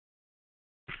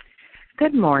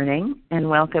Good morning, and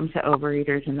welcome to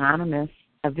Overeaters Anonymous,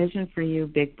 a Vision for You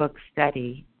Big Book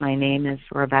study. My name is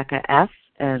Rebecca F.,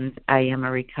 and I am a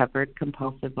recovered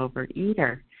compulsive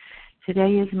overeater.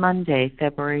 Today is Monday,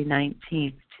 February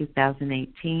 19th,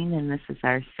 2018, and this is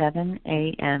our 7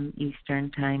 a.m.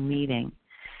 Eastern Time meeting.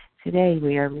 Today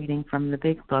we are reading from the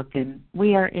Big Book, and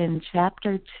we are in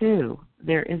Chapter 2.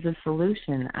 There is a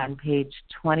solution on page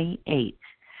 28.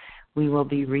 We will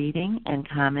be reading and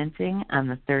commenting on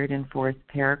the third and fourth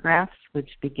paragraphs, which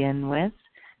begin with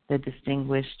the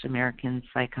distinguished American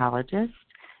psychologist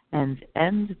and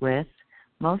end with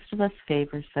most of us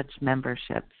favor such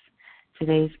memberships.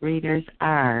 Today's readers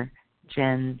are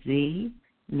Jen Z,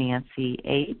 Nancy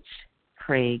H,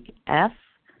 Craig F,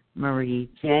 Marie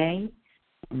J,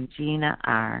 and Gina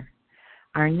R.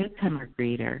 Our newcomer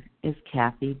greeter is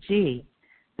Kathy G.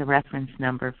 The reference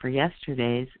number for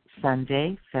yesterday's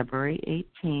Sunday, February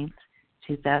 18th,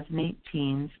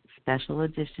 2018's special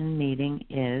edition meeting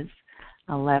is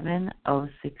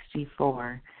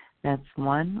 11064. That's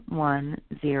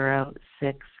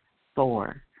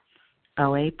 11064.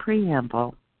 OA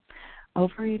Preamble.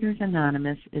 Overeaters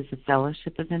Anonymous is a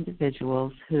fellowship of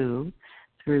individuals who,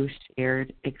 through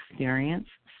shared experience,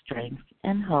 strength,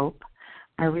 and hope,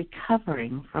 are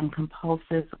recovering from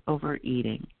compulsive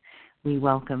overeating. We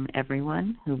welcome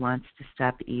everyone who wants to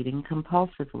stop eating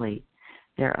compulsively.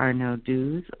 There are no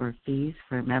dues or fees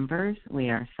for members. We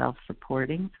are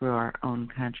self-supporting through our own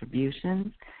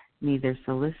contributions, neither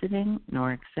soliciting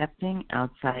nor accepting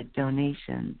outside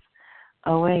donations.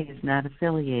 OA is not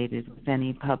affiliated with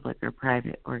any public or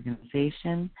private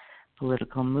organization,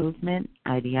 political movement,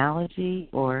 ideology,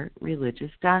 or religious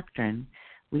doctrine.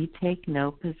 We take no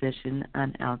position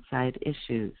on outside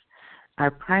issues. Our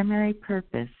primary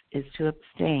purpose is to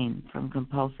abstain from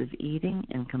compulsive eating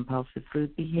and compulsive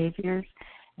food behaviors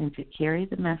and to carry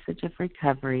the message of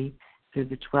recovery through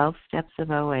the 12 steps of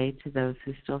OA to those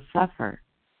who still suffer.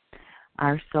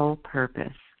 Our sole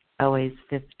purpose, OA's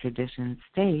fifth tradition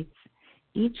states,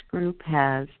 each group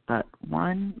has but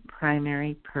one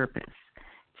primary purpose,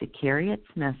 to carry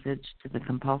its message to the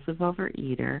compulsive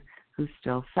overeater who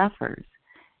still suffers.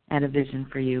 At a Vision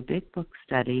for You Big Book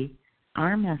study,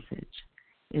 our message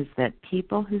is that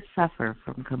people who suffer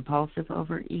from compulsive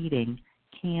overeating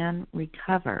can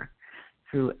recover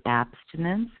through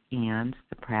abstinence and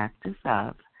the practice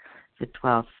of the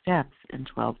 12 steps and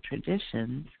 12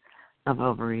 traditions of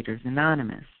Overeaters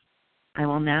Anonymous. I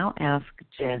will now ask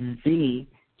Jen Z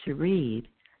to read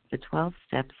the 12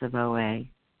 steps of OA.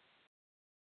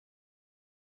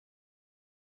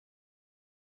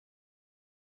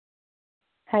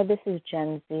 Hi, this is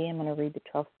Jen Z. I'm going to read the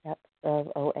 12 steps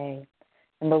of OA.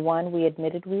 Number 1, we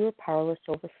admitted we were powerless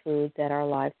over food, that our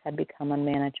lives had become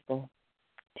unmanageable.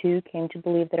 2, came to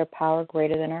believe that a power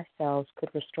greater than ourselves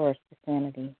could restore us to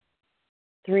sanity.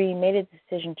 3, made a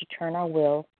decision to turn our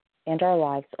will and our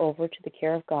lives over to the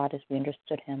care of God as we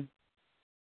understood Him.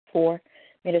 4,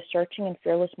 made a searching and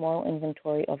fearless moral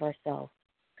inventory of ourselves.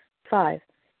 5,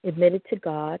 admitted to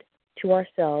God, to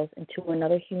ourselves, and to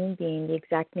another human being the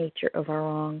exact nature of our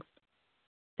wrongs.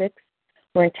 6,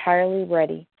 we're entirely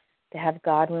ready to have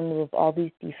God remove all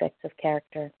these defects of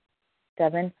character.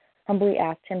 7, humbly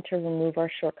asked Him to remove our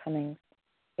shortcomings.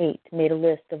 8, made a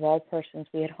list of all persons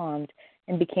we had harmed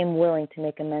and became willing to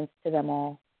make amends to them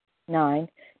all. 9,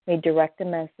 made direct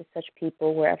amends to such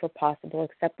people wherever possible,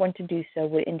 except when to do so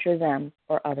would injure them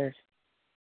or others.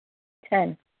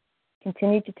 10,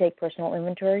 continued to take personal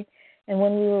inventory, and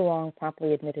when we were wrong,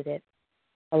 promptly admitted it.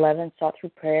 11, sought through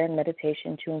prayer and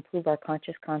meditation to improve our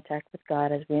conscious contact with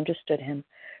God as we understood Him,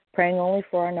 praying only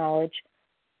for our knowledge,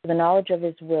 for the knowledge of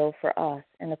His will for us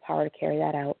and the power to carry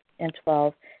that out. And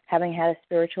 12, having had a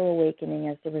spiritual awakening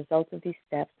as the result of these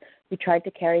steps, we tried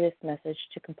to carry this message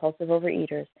to compulsive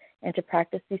overeaters and to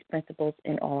practice these principles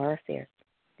in all our affairs.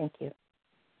 Thank you.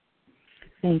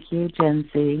 Thank you, Jen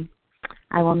Z.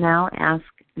 I will now ask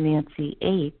Nancy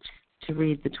H. to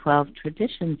read the 12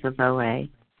 traditions of OA.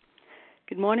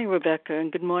 Good morning, Rebecca,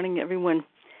 and good morning, everyone.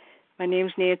 My name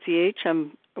is Nancy H.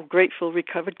 I'm a grateful,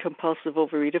 recovered, compulsive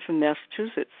overeater from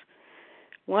Massachusetts.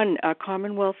 1, our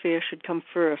common welfare should come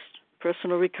first.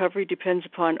 Personal recovery depends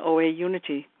upon OA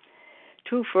unity.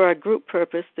 2, for our group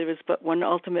purpose, there is but one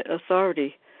ultimate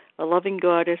authority, a loving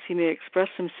God as He may express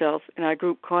Himself in our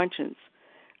group conscience.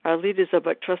 Our leaders are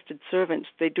but trusted servants.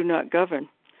 They do not govern.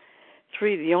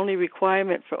 3, the only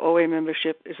requirement for OA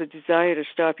membership is a desire to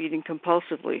stop eating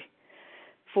compulsively.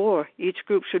 4, each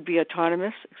group should be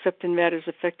autonomous, except in matters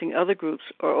affecting other groups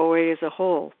or OA as a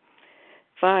whole.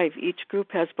 5, each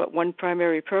group has but one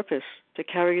primary purpose, to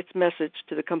carry its message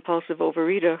to the compulsive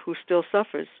overeater who still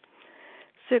suffers.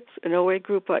 6. An OA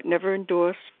group ought never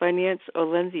endorse, finance, or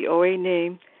lend the OA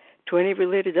name to any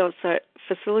related outside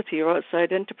facility or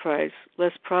outside enterprise,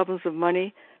 lest problems of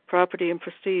money, property, and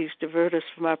prestige divert us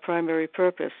from our primary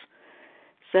purpose.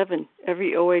 7.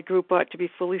 Every OA group ought to be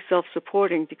fully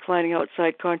self-supporting, declining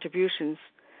outside contributions.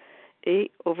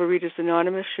 8. Overeaters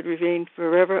Anonymous should remain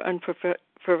forever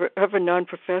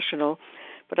non-professional,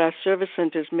 but our service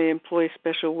centers may employ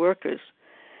special workers.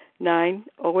 9.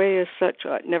 OA as such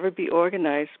ought never be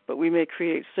organized, but we may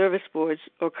create service boards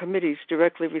or committees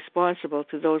directly responsible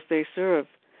to those they serve.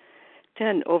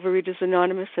 10. Overeaters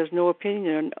Anonymous has no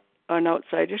opinion on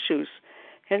outside issues.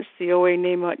 Hence, the OA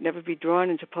name ought never be drawn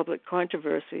into public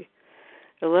controversy.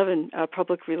 11. Our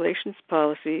public relations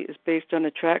policy is based on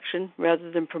attraction rather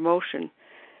than promotion.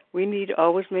 We need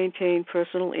always maintain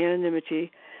personal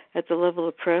anonymity at the level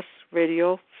of press,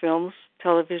 radio, films,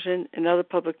 television, and other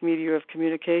public media of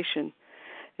communication.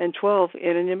 And 12.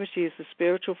 Anonymity is the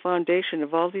spiritual foundation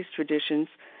of all these traditions,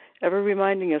 ever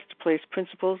reminding us to place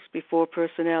principles before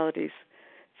personalities.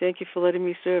 Thank you for letting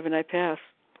me serve, and I pass.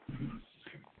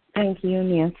 Thank you,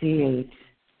 Nancy H.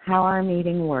 How our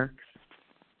meeting works.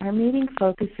 Our meeting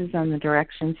focuses on the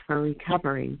directions for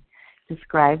recovery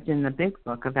described in the Big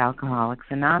Book of Alcoholics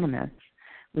Anonymous.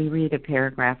 We read a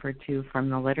paragraph or two from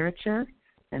the literature,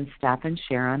 then stop and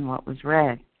share on what was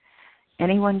read.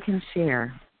 Anyone can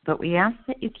share, but we ask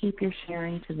that you keep your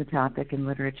sharing to the topic and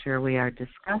literature we are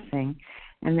discussing,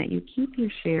 and that you keep your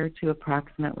share to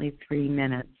approximately 3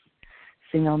 minutes.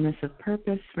 Singleness of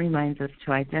purpose reminds us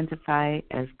to identify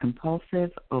as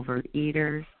compulsive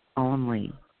overeaters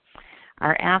only.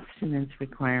 Our abstinence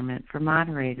requirement for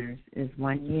moderators is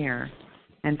 1 year,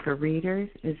 and for readers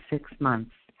is 6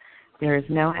 months. There is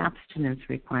no abstinence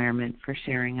requirement for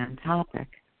sharing on topic.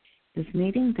 This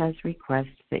meeting does request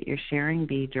that your sharing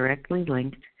be directly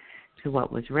linked to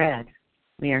what was read.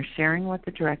 We are sharing what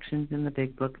the directions in the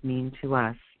Big Book mean to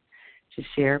us. To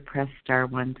share, press star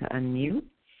 1 to unmute.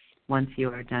 Once you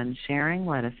are done sharing,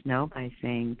 let us know by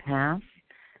saying pass,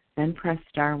 then press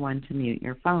star 1 to mute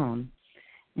your phone.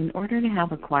 In order to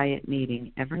have a quiet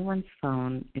meeting, everyone's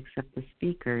phone except the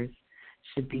speaker's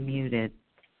should be muted.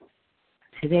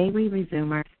 Today we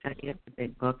resume our study of the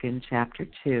Big Book in Chapter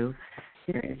 2.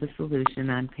 Here is a solution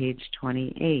on page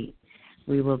 28.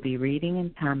 We will be reading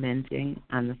and commenting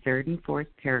on the 3rd and 4th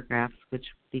paragraphs, which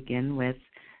begin with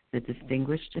the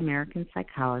distinguished American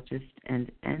psychologist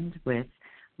and end with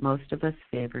most of us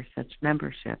favor such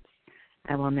memberships.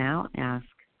 I will now ask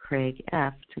Craig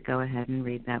F. to go ahead and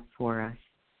read that for us.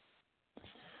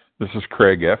 This is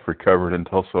Craig F., recovered in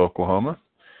Tulsa, Oklahoma.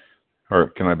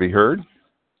 Can I be heard?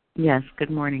 Yes.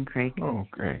 Good morning, Craig. Oh,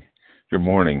 great. Good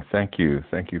morning. Thank you.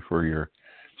 Thank you for your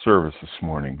service this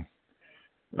morning.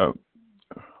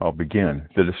 I'll begin.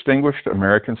 The distinguished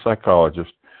American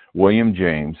psychologist William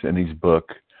James, in his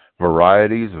book,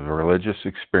 Varieties of Religious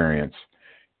Experience,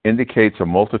 indicates a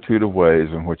multitude of ways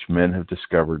in which men have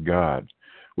discovered God.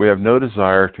 We have no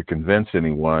desire to convince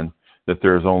anyone that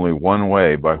there is only one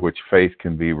way by which faith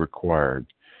can be required.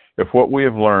 If what we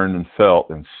have learned and felt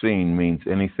and seen means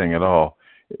anything at all,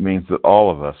 it means that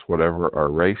all of us, whatever our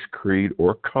race, creed,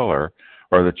 or color,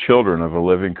 are the children of a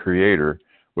living Creator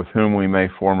with whom we may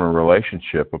form a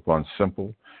relationship upon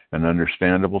simple and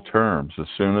understandable terms as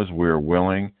soon as we are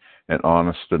willing and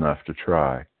honest enough to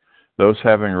try. Those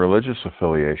having religious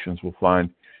affiliations will find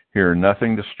here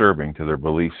nothing disturbing to their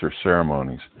beliefs or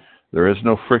ceremonies. There is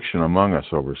no friction among us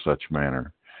over such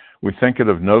matter. We think it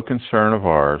of no concern of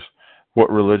ours what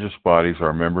religious bodies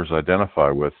our members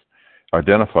identify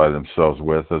themselves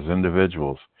with as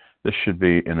individuals. This should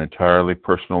be an entirely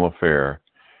personal affair,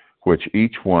 which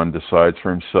each one decides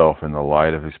for himself in the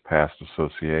light of his past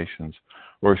associations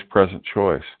or his present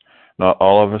choice. Not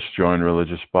all of us join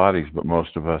religious bodies, but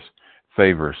most of us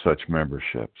favor such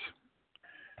memberships.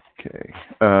 Okay.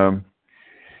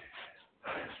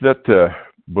 That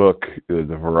book, The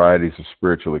Varieties of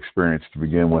Spiritual Experience, to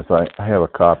begin with, I have a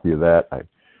copy of that. I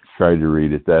tried to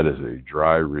read it. That is a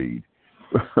dry read.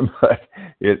 But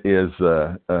it is,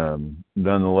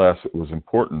 nonetheless, it was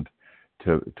important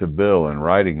to Bill in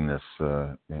writing this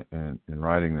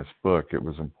book. It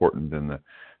was important in the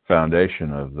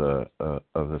foundation of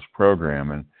this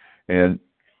program, and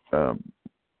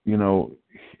you know,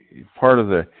 part of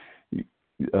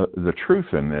the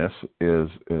truth in this is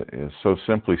so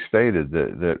simply stated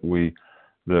that we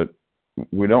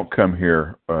don't come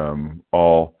here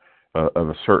all of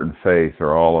a certain faith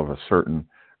or all of a certain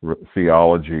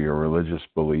theology or religious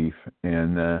belief,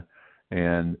 and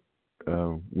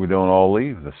we don't all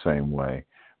leave the same way.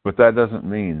 But that doesn't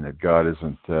mean that God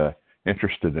isn't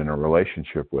interested in a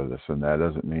relationship with us, and that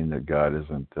doesn't mean that God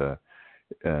isn't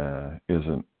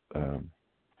isn't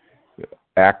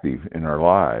active in our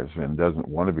lives and doesn't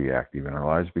want to be active in our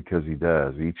lives, because he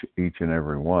does, each and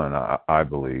every one, I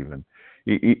believe, and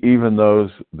even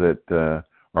those that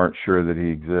aren't sure that he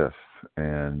exists,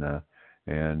 and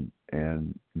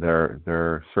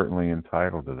they're certainly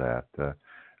entitled to that.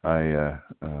 I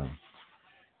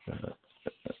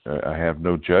have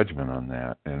no judgment on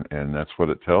that, and that's what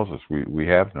it tells us. We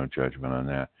have no judgment on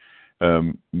that.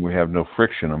 We have no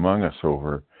friction among us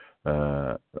over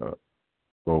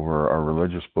our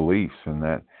religious beliefs, and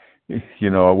that,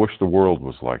 I wish the world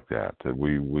was like that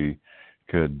we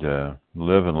could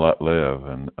live and let live,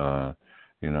 and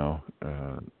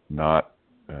not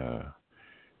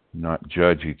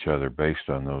judge each other based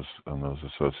on those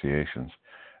associations.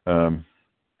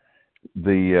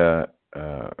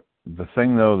 The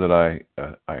thing, though, that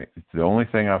the only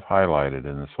thing I've highlighted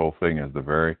in this whole thing is the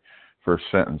very first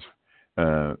sentence,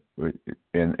 and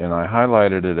I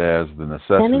highlighted it as the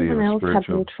necessity Anyone of else spiritual.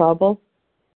 having trouble?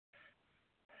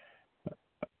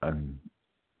 I'm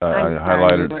I sorry,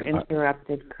 highlighted. you were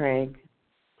interrupted, Craig.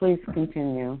 Please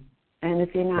continue. And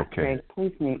if you're not Okay. Craig,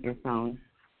 please mute your phone.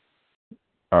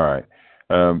 All right.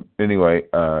 Anyway,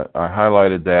 I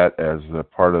highlighted that as a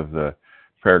part of the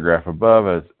paragraph above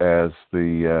as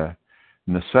the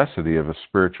necessity of a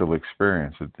spiritual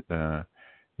experience.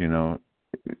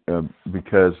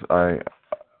 Because I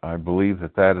believe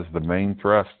that is the main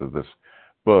thrust of this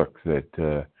book,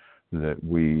 that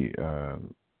we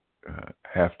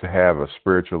have to have a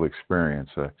spiritual experience,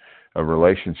 a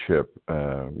relationship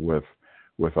with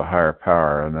a higher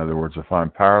power. In other words, if I'm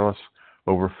powerless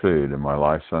over food and my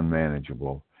life's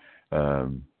unmanageable,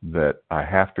 that I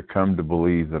have to come to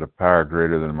believe that a power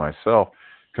greater than myself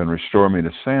can restore me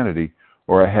to sanity,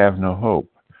 or I have no hope.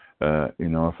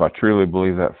 If I truly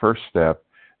believe that first step,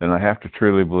 then I have to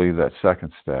truly believe that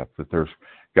second step, that there's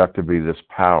got to be this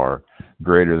power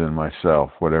greater than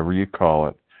myself, whatever you call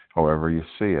it, however you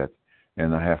see it,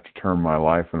 and I have to turn my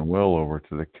life and will over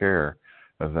to the care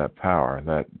of that power.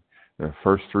 That the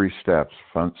first three steps,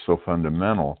 so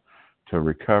fundamental to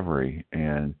recovery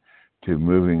and to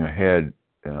moving ahead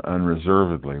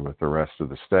unreservedly with the rest of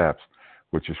the steps,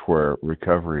 which is where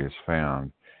recovery is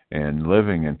found, and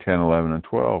living in 10, 11, and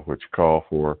 12, which call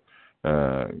for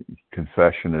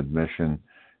confession, admission,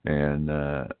 and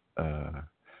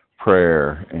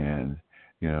prayer, and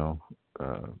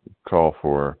call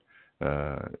for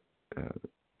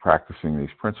practicing these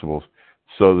principles,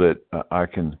 so that I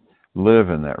can live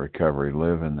in that recovery,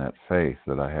 live in that faith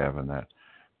that I have in that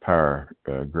power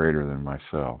greater than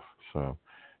myself. So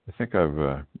I think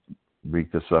I've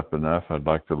beat this up enough. I'd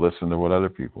like to listen to what other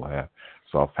people have,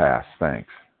 so I'll pass.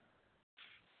 Thanks.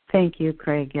 Thank you,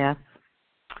 Craig. Yes.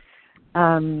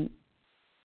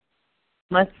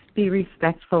 Let's be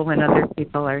respectful when other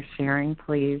people are sharing,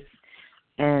 please.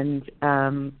 And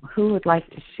who would like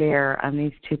to share on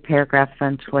these two paragraphs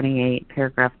on 28,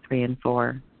 paragraph 3 and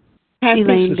 4?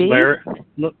 Elaine B.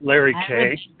 Larry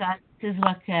K. This is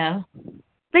Raquel.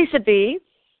 Lisa B.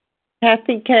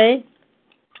 Kathy K.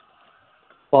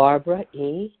 Barbara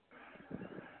E.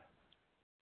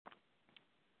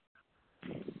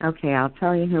 Okay, I'll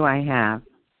tell you who I have.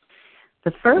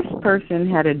 The first person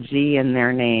had a G in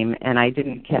their name, and I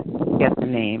didn't get the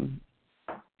name.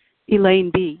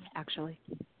 Elaine B., actually.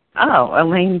 Oh,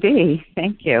 Elaine B.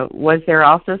 Thank you. Was there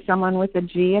also someone with a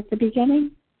G at the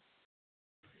beginning?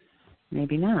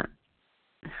 Maybe not.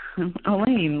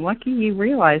 Elaine, lucky you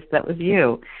realized that was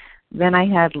you. Then I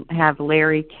have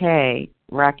Larry K.,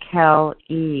 Raquel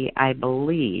E., I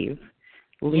believe,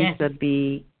 Lisa Yes.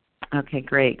 B. Okay,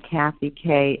 great. Kathy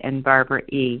K. and Barbara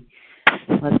E.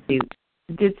 Let's see.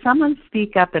 Did someone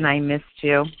speak up and I missed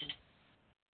you?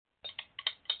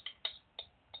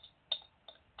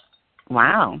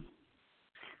 Wow.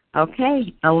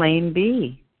 Okay, Elaine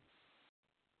B.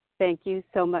 Thank you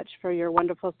so much for your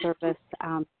wonderful service.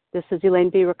 This is Elaine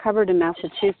B., recovered in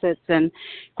Massachusetts, and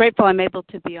grateful I'm able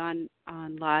to be on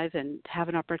live and have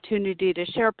an opportunity to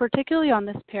share, particularly on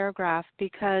this paragraph,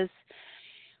 because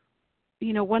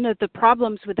one of the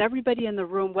problems with everybody in the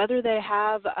room, whether they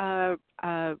have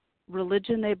a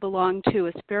religion they belong to,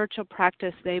 a spiritual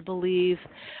practice they believe,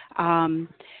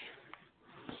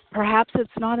 perhaps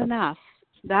it's not enough.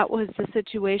 That was the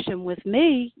situation with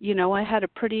me. I had a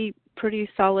pretty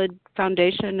solid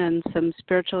foundation and some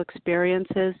spiritual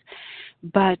experiences,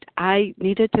 but I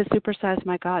needed to supersize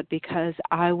my God because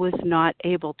I was not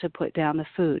able to put down the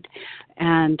food,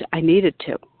 and I needed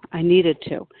to.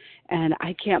 And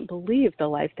I can't believe the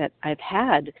life that I've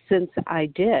had since I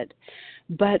did.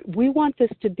 But we want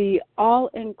this to be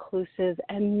all-inclusive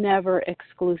and never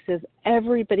exclusive.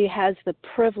 Everybody has the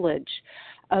privilege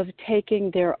of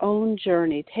taking their own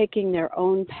journey, taking their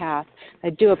own path. I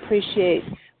do appreciate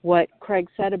what Craig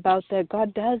said about that.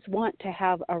 God does want to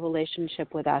have a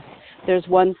relationship with us. There's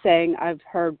one saying I've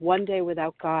heard, one day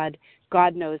without God,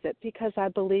 God knows it, because I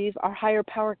believe our higher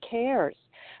power cares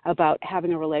about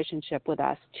having a relationship with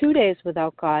us. 2 days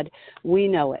without God, we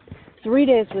know it. 3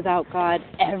 days without God,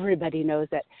 everybody knows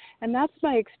it. And that's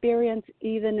my experience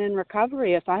even in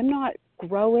recovery. If I'm not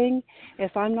growing,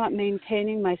 if I'm not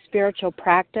maintaining my spiritual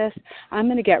practice, I'm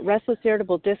going to get restless,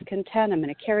 irritable, discontent. I'm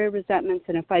going to carry resentments.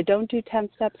 And if I don't do 10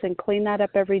 steps and clean that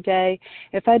up every day,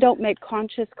 if I don't make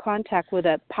conscious contact with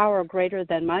a power greater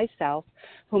than myself,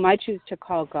 whom I choose to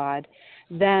call God,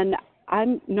 then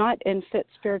I'm not in fit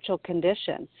spiritual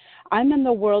condition. I'm in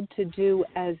the world to do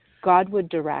as God would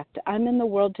direct. I'm in the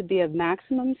world to be of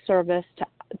maximum service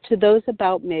to those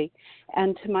about me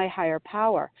and to my higher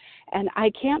power. And I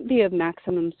can't be of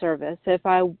maximum service if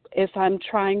I'm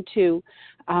trying to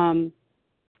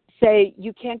say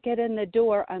you can't get in the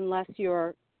door unless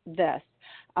you're this.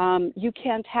 You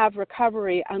can't have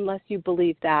recovery unless you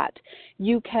believe that.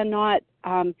 You cannot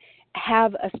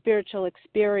have a spiritual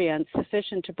experience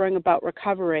sufficient to bring about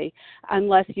recovery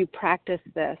unless you practice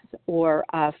this or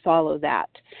follow that.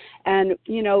 And,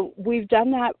 we've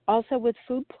done that also with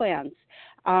food plans.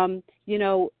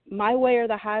 My way or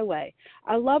the highway.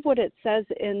 I love what it says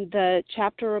in the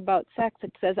chapter about sex.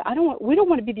 It says, we don't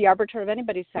want to be the arbiter of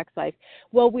anybody's sex life.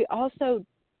 Well, we also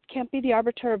can't be the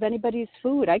arbiter of anybody's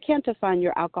food. I can't define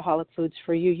your alcoholic foods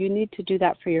for you. You need to do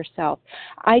that for yourself.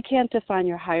 I can't define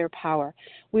your higher power.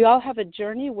 We all have a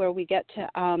journey where we get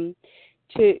to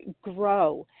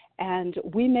grow. And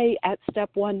we may, at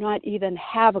step one, not even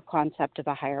have a concept of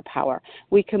a higher power.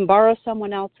 We can borrow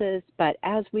someone else's, but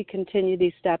as we continue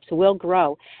these steps, we'll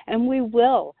grow. And we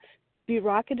will be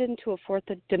rocketed into a fourth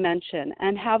dimension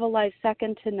and have a life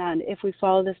second to none if we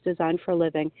follow this design for a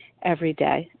living every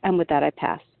day. And with that, I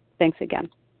pass. Thanks again.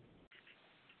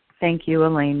 Thank you,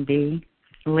 Elaine B.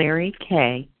 Larry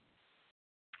K.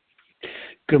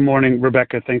 Good morning,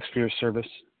 Rebecca. Thanks for your service.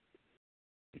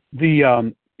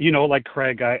 Like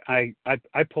Craig,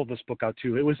 I pulled this book out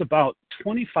too. It was about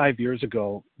 25 years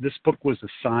ago. This book was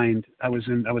assigned. I was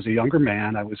a younger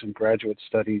man. I was in graduate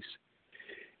studies,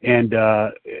 and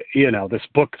this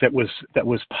book that was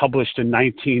published in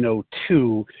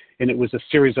 1902, and it was a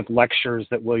series of lectures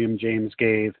that William James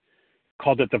gave,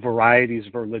 called it The Varieties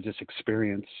of Religious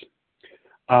Experience.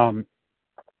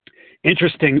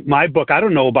 Interesting. My book, I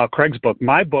don't know about Craig's book.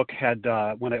 My book had,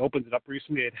 when I opened it up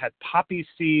recently, it had poppy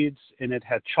seeds and it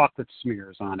had chocolate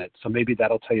smears on it. So maybe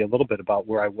that'll tell you a little bit about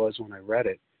where I was when I read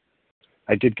it.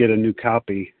 I did get a new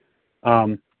copy.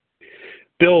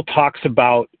 Bill talks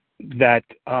about that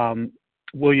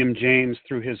William James,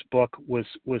 through his book, was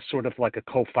sort of like a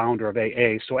co-founder of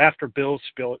AA. So after Bill's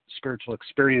spiritual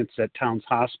experience at Towns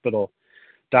Hospital,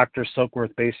 Dr.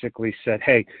 Silkworth basically said,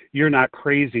 hey, you're not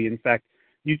crazy. In fact,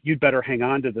 you'd better hang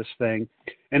on to this thing.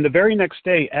 And the very next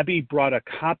day, Ebby brought a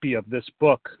copy of this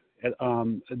book,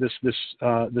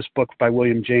 this book by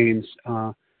William James.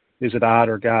 Is it Odd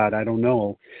or God? I don't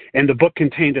know. And the book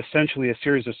contained essentially a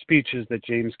series of speeches that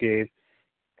James gave.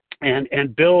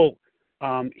 And Bill,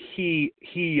 he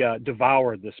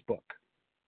devoured this book.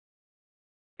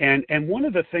 And one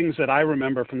of the things that I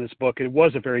remember from this book, it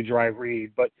was a very dry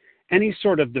read, but any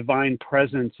sort of divine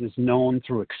presence is known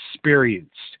through experience.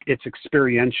 It's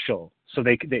experiential. So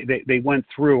they went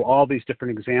through all these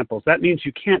different examples. That means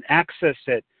you can't access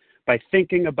it by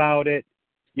thinking about it.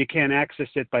 You can't access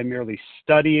it by merely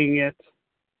studying it.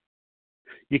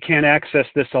 You can't access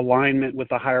this alignment with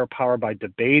a higher power by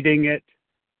debating it.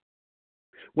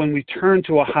 When we turn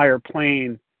to a higher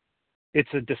plane,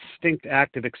 it's a distinct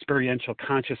act of experiential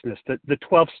consciousness. The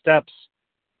 12 steps,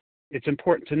 it's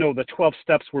important to know the 12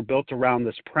 steps were built around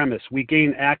this premise. We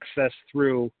gain access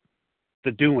through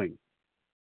the doing.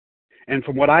 And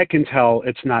from what I can tell,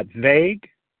 it's not vague.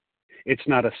 It's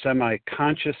not a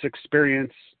semi-conscious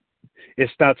experience.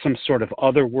 It's not some sort of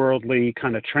otherworldly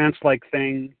kind of trance-like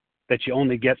thing that you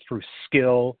only get through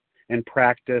skill and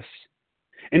practice.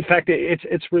 In fact,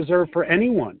 it's reserved for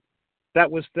anyone. That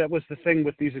was the thing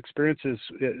with these experiences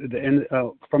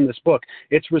from this book.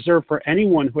 It's reserved for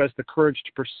anyone who has the courage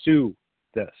to pursue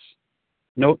this.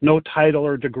 No title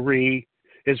or degree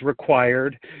is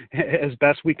required. As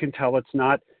best we can tell, it's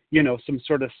not some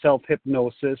sort of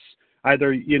self-hypnosis.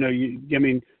 Either so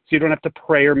you don't have to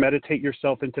pray or meditate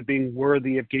yourself into being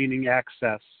worthy of gaining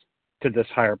access to this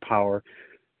higher power.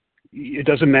 It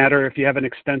doesn't matter if you have an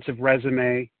extensive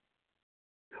resume.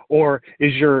 Or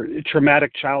is your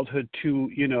traumatic childhood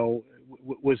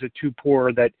was it too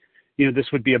poor that,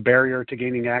 this would be a barrier to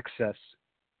gaining access?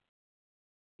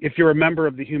 If you're a member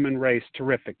of the human race,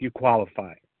 terrific, you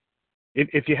qualify.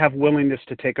 If you have willingness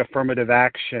to take affirmative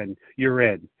action, you're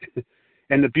in.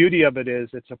 And the beauty of it is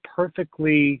it's a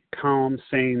perfectly calm,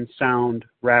 sane, sound,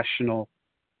 rational,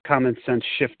 common sense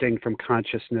shifting from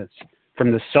consciousness,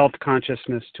 from the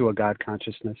self-consciousness to a God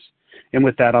consciousness. And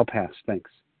with that, I'll pass. Thanks.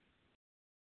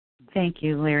 Thank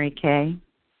you, Larry K.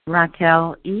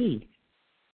 Raquel E.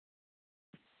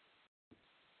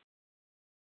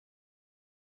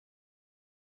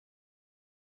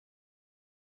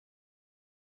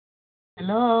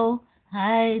 Hello.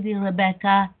 Hi, dear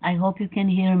Rebecca. I hope you can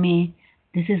hear me.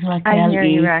 This is I Raquel hear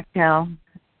E. you, Raquel.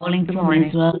 Calling Good from morning.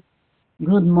 Israel.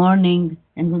 Good morning,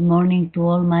 and good morning to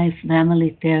all my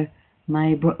family there,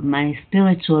 my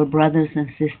spiritual brothers and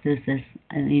sisters, as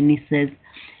Amy says.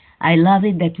 I love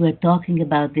it that we're talking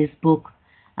about this book.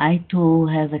 I too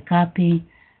have a copy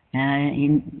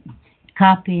in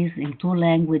copies in 2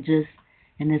 languages,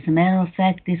 and as a matter of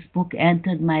fact, this book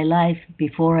entered my life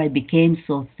before I became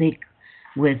so sick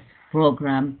with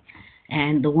program.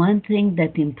 And the one thing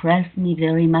that impressed me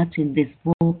very much in this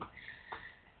book,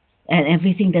 and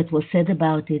everything that was said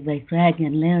about it by Craig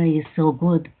and Larry is so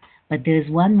good, but there's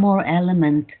one more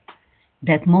element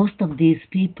that most of these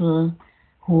people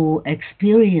who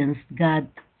experienced God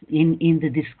in the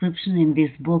description in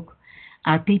this book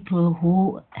are people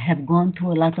who have gone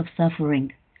through a lot of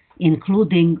suffering,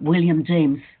 including William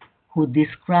James, who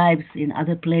describes in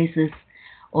other places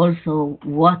also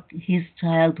what his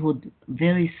childhood,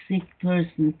 very sick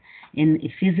person in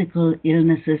physical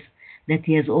illnesses that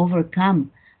he has overcome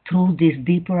through this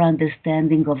deeper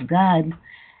understanding of God.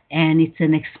 And it's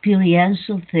an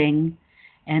experiential thing,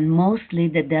 and mostly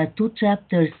that there are 2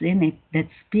 chapters in it that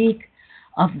speak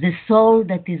of the soul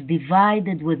that is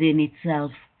divided within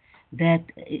itself, that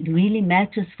it really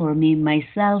matches for me,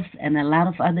 myself, and a lot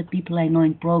of other people I know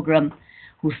in program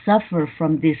who suffer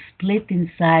from this split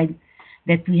inside,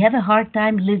 that we have a hard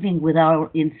time living with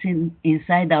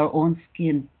inside our own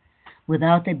skin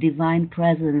without a divine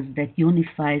presence that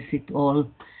unifies it all.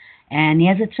 And he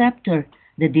has a chapter,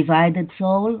 the divided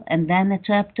soul, and then a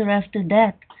chapter after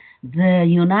that, the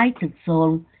united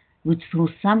soul, which through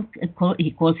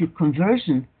he calls it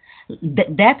conversion.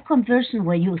 That conversion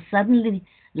where you suddenly,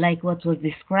 like what was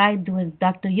described with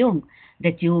Dr. Jung,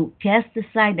 that you cast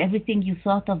aside everything you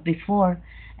thought of before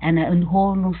and a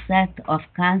whole new set of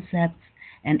concepts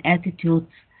and attitudes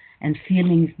and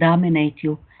feelings dominate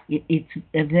you. It's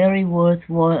a very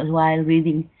worthwhile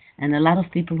reading, and a lot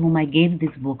of people whom I gave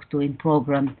this book to in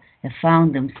program have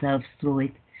found themselves through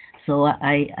it. So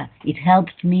it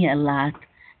helped me a lot,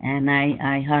 and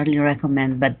I hardly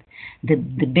recommend. But the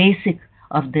basic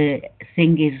of the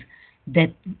thing is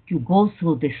that you go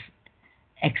through this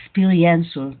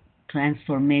experiential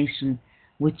transformation,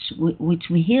 which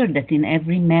we hear that in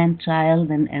every man,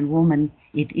 child, and woman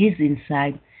it is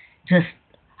inside. Just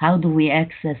how do we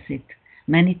access it?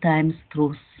 Many times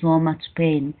through so much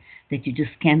pain that you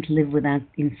just can't live without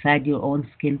inside your own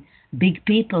skin. Big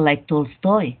people like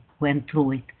Tolstoy went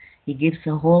through it. He gives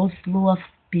a whole slew of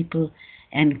people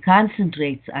and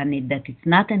concentrates on it, that it's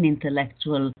not an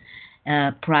intellectual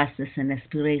process and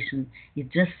aspiration.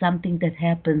 It's just something that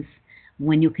happens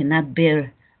when you cannot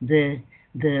bear the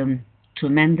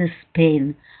tremendous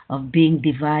pain of being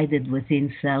divided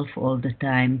within self all the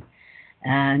time.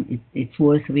 And it's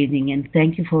worth reading. And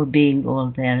thank you for being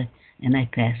all there. And I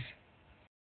pass.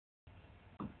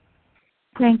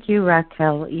 Thank you,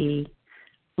 Raquel E.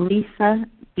 Lisa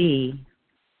B.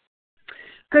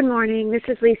 Good morning. This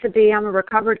is Lisa B. I'm a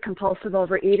recovered compulsive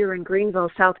overeater in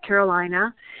Greenville, South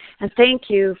Carolina. And thank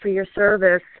you for your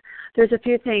service. There's a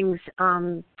few things.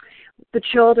 The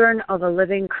children of a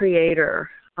living creator.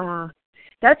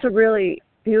 That's a really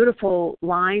beautiful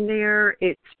line there.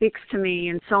 It speaks to me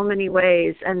in so many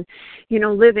ways. And,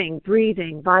 living,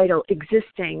 breathing, vital,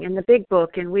 existing. In the big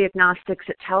book, in We Agnostics,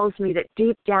 it tells me that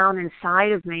deep down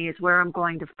inside of me is where I'm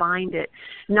going to find it,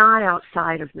 not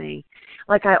outside of me,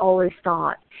 like I always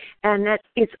thought. And that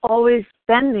it's always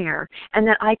been there, and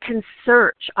that I can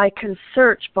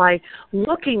search by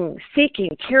looking,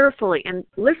 seeking carefully, and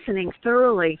listening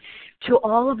thoroughly to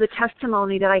all of the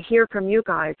testimony that I hear from you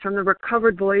guys, from the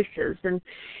recovered voices. And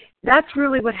that's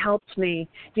really what helped me.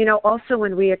 Also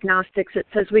in We Agnostics, it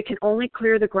says we can only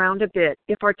clear the ground a bit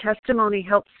if our testimony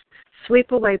helps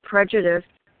sweep away prejudice,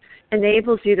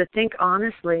 enables you to think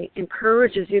honestly,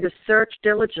 encourages you to search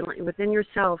diligently within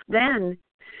yourself. Then,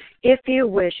 if you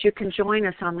wish, you can join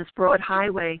us on this broad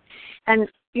highway. And,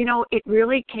 it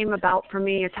really came about for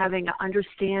me as having an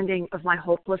understanding of my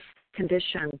hopeless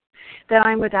condition, that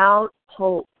I'm without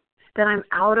hope, that I'm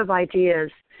out of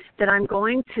ideas, that I'm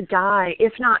going to die,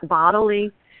 if not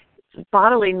bodily,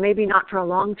 bodily, maybe not for a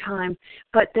long time,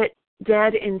 but that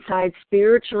dead inside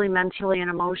spiritually, mentally, and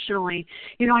emotionally.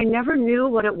 You know, I never knew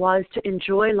what it was to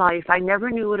enjoy life. I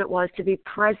never knew what it was to be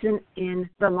present in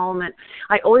the moment.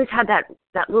 I always had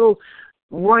that little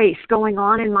race going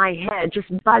on in my head,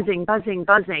 just buzzing,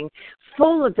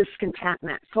 full of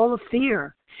discontentment, full of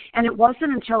fear. And it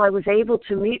wasn't until I was able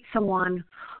to meet someone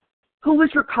who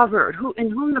was recovered, in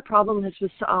whom the problem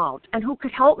was solved, and who could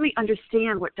help me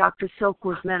understand what Dr.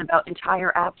 Silkworth meant about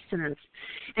entire abstinence,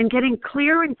 and getting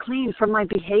clear and clean from my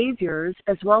behaviors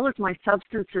as well as my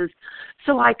substances,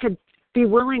 so I could be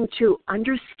willing to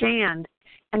understand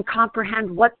and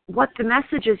comprehend what the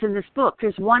message is in this book.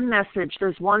 There's one message,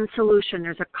 there's one solution,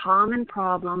 there's a common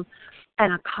problem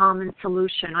and a common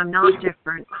solution. I'm not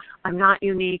different, I'm not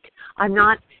unique, I'm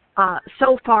not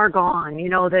so far gone, you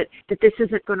know, that this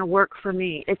isn't going to work for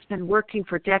me. It's been working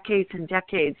for decades and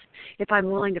decades if I'm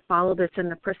willing to follow this in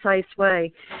the precise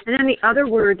way. And then the other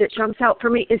word that jumps out for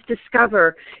me is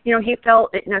discover. You know, he felt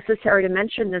it necessary to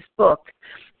mention this book.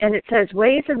 And it says,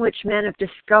 ways in which men have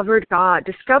discovered God.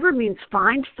 Discover means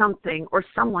find something or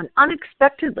someone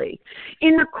unexpectedly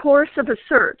in the course of a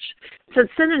search. So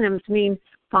synonyms mean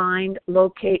find,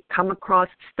 locate, come across,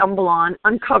 stumble on,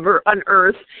 uncover,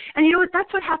 unearth. And you know what?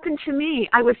 That's what happened to me.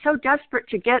 I was so desperate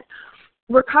to get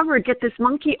recovered, get this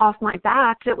monkey off my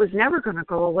back that was never going to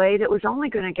go away, that was only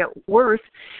going to get worse,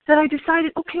 that I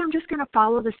decided, okay, I'm just going to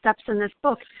follow the steps in this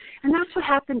book. And that's what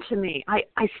happened to me.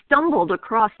 I stumbled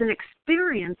across an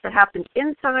experience that happened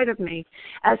inside of me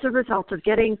as a result of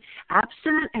getting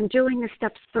abstinent and doing the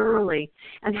steps thoroughly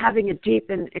and having a deep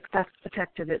and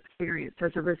effective experience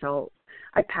as a result.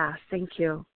 I pass. Thank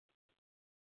you.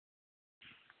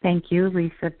 Thank you,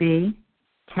 Lisa B.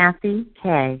 Kathy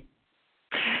K.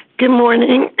 Good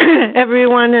morning,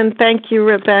 everyone, and thank you,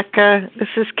 Rebecca. This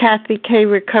is Kathy K.,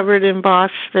 recovered in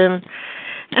Boston.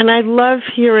 And I love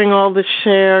hearing all the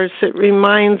shares. It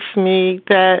reminds me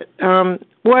that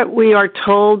what we are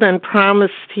told and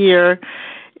promised here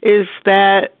is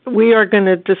that we are going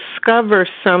to discover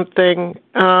something.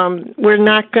 We're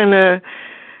not going to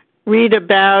read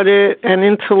about it and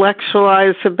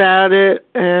intellectualize about it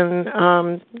and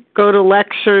go to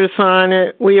lectures on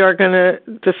it. We are going to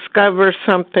discover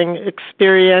something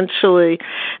experientially.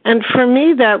 And for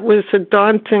me, that was a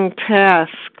daunting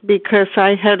task because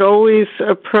I had always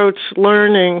approached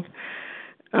learning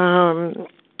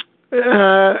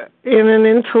in an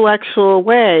intellectual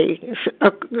way,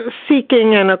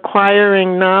 seeking and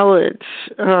acquiring knowledge.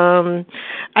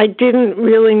 I didn't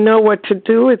really know what to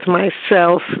do with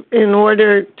myself in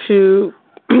order to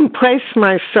place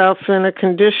myself in a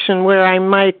condition where I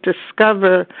might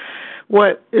discover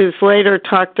what is later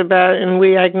talked about in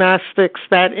We Agnostics,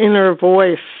 that inner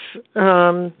voice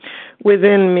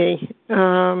within me.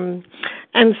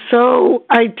 And so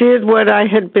I did what I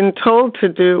had been told to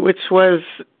do, which was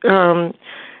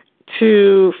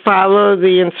to follow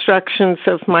the instructions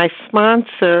of my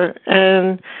sponsor.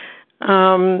 And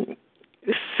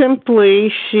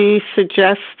simply she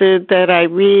suggested that I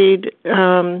read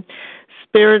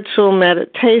spiritual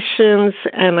meditations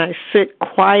and I sit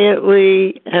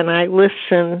quietly and I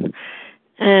listen.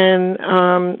 And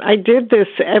I did this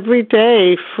every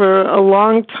day for a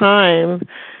long time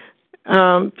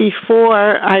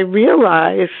before I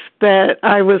realized that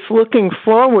I was looking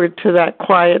forward to that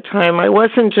quiet time. I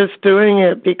wasn't just doing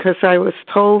it because I was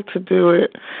told to do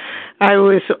it. I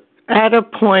was at a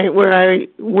point where I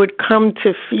would come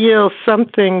to feel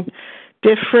something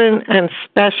different and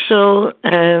special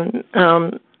and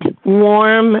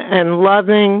warm and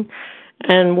loving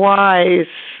and wise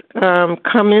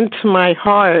come into my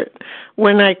heart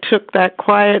when I took that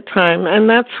quiet time. And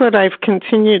that's what I've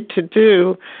continued to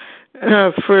do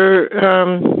for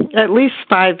at least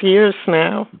 5 years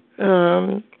now.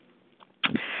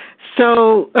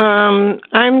 So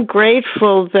I'm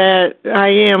grateful that I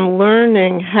am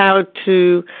learning how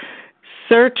to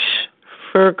search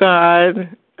for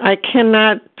God. I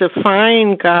cannot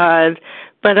define God,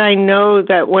 but I know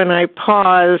that when I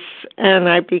pause and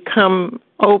I become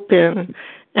open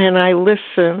and I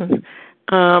listen,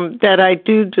 that I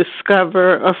do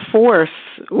discover a force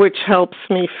which helps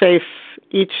me face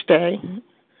each day.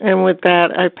 And with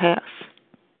that, I pass.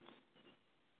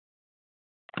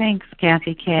 Thanks,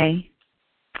 Kathy K.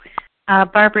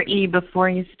 Barbara E., before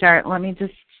you start, let me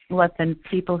just let the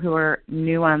people who are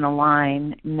new on the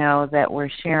line know that we're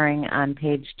sharing on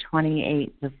page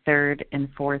 28 the third and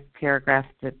fourth paragraphs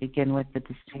that begin with the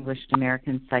distinguished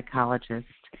American psychologist.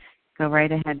 Go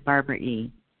right ahead, Barbara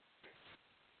E.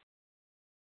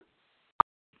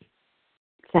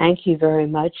 Thank you very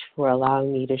much for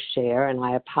allowing me to share, and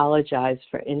I apologize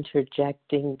for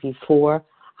interjecting before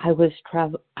I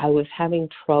was having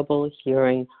trouble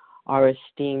hearing our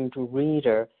esteemed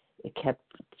reader. It kept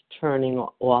turning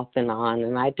off and on,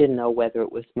 and I didn't know whether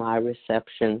it was my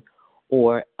reception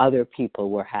or other people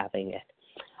were having it.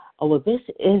 Oh, well, this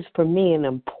is, for me, an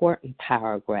important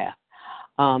paragraph.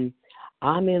 I'm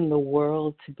in the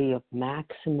world to be of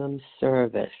maximum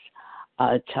service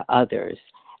to others,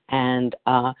 and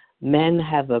men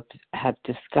have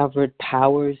discovered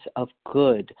powers of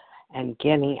good and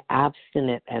getting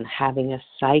abstinent and having a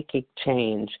psychic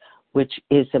change, which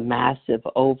is a massive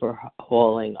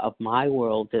overhauling of my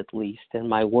world, at least, and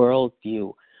my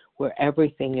worldview, where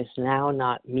everything is now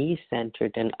not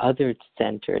me-centered and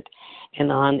others-centered.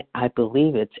 And on, I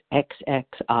believe it's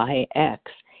XXIX,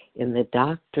 in the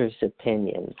doctor's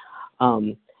opinion.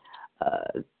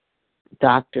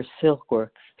 Dr. Silkworth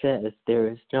says there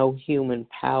is no human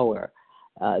power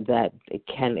that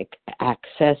can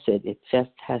access it. It just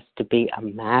has to be a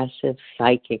massive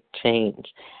psychic change.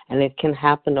 And it can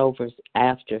happen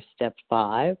after step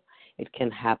 5. It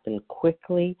can happen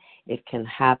quickly. It can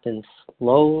happen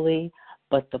slowly.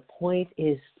 But the point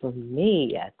is, for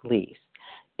me at least,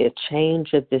 a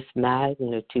change of this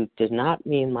magnitude did not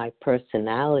mean my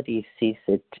personality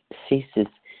ceases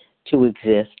to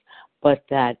exist, but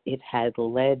that it had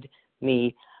led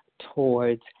me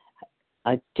towards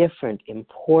a different,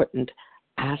 important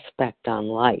aspect on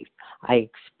life. I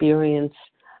experienced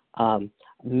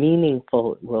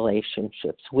meaningful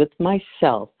relationships with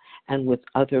myself and with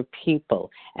other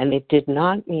people. And it did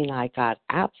not mean I got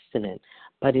abstinent,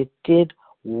 but it did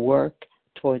work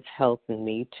towards helping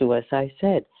me to, as I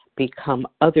said, become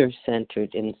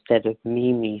other-centered instead of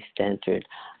me-centered.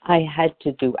 I had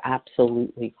to do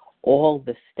absolutely all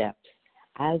the steps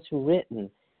as written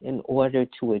in order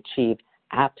to achieve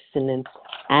abstinence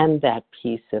and that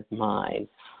peace of mind.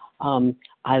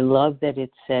 I love that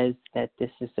it says that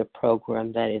this is a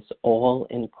program that is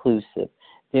all-inclusive.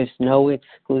 There's no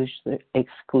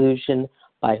exclusion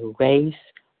by race,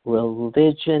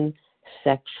 religion,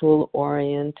 sexual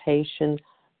orientation,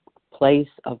 place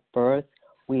of birth.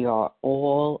 We are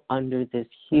all under this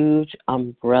huge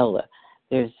umbrella.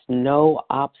 There's no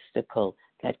obstacle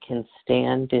that can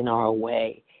stand in our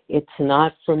way. It's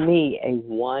not, for me, a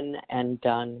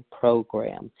one-and-done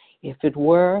program. If it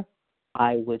were,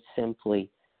 I would simply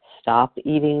stop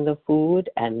eating the food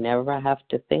and never have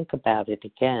to think about it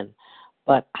again.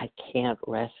 But I can't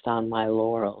rest on my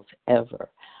laurels ever.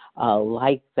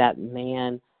 Like that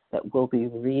man that we'll be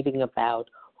reading about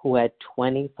who had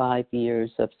 25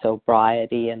 years of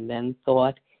sobriety and then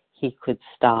thought he could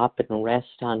stop and rest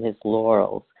on his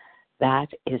laurels. That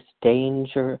is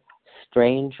danger,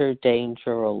 stranger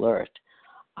danger alert.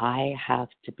 I have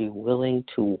to be willing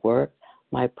to work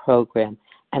my program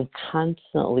and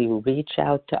constantly reach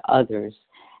out to others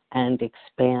and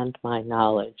expand my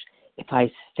knowledge. If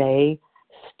I stay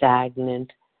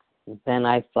stagnant, then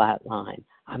I flatline.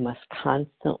 I must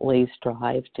constantly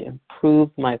strive to improve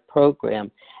my program,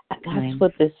 and that's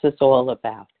what this is all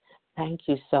about. Thank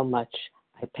you so much.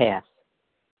 I pass.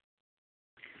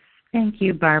 Thank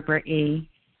you, Barbara E.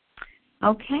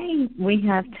 Okay, we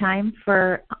have time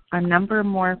for a number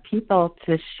more people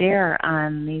to share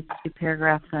on these 2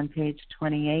 paragraphs on page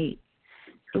 28.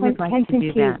 Who would like to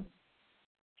do that?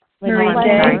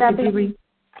 Marie,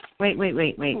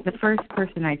 Wait. The first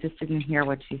person, I just didn't hear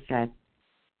what she said.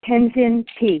 Tenzin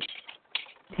P.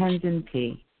 Tenzin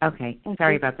P. Okay,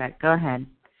 sorry about that. Go ahead.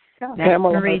 Go. Next,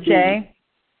 Marie J.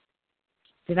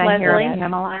 Did I hear a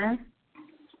Pamela?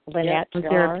 Lynette. Was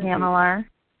there a Pamela?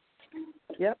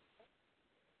 Yep.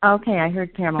 Okay, I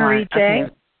heard Pamela. Marie J.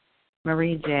 Okay.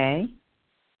 Marie J.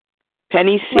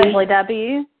 Penny C. Leslie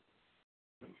W.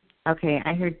 Okay,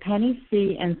 I heard Penny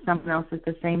C. and someone else at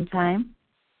the same time.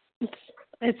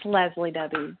 It's Leslie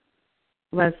W.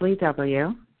 Leslie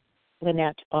W.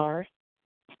 Lynette R.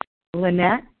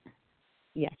 Lynette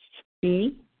Yes.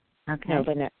 B. Okay. No,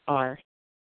 Lynette R.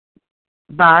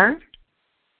 Bar.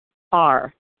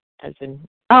 R. As in.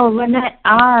 Oh, Lynette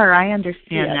R. I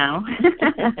understand now.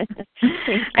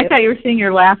 I thought you were saying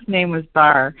your last name was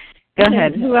Bar. Go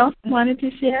ahead. Who else wanted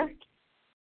to share?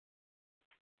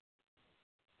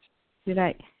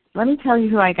 Let me tell you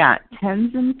who I got.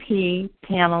 Tenzin P.,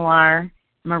 Pamela R.,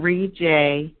 Marie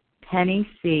J., Penny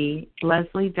C.,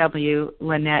 Leslie W.,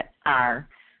 Lynette R.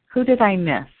 Who did I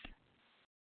miss?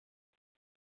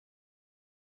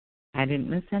 I didn't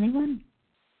miss anyone?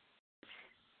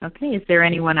 Okay, is there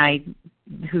anyone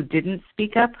who didn't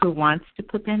speak up who wants to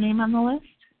put their name on the list?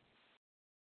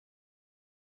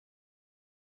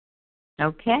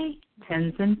 Okay,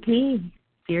 Tenzin P.,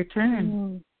 it's your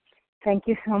turn. Thank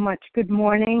you so much. Good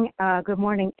morning. Good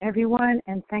morning, everyone,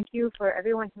 and thank you for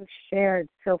everyone who shared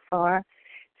so far.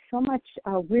 So much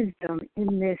wisdom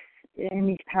in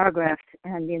these paragraphs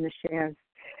and in the shares.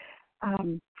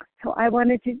 So I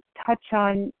wanted to touch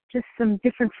on just some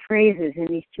different phrases in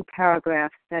these two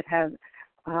paragraphs that have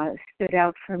stood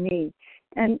out for me.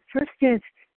 And first is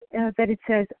that it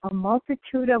says, a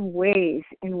multitude of ways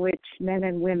in which men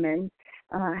and women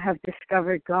have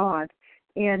discovered God.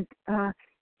 And,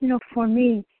 for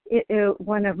me,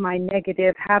 one of my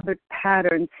negative habit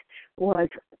patterns was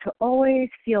to always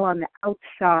feel on the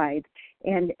outside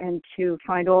and to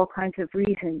find all kinds of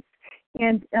reasons.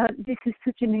 And this is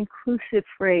such an inclusive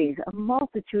phrase, a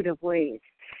multitude of ways.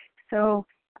 So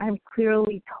I'm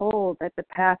clearly told that the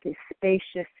path is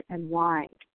spacious and wide,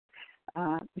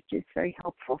 which is very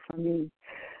helpful for me.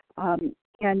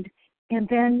 And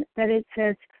then that it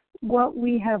says, what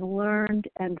we have learned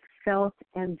and felt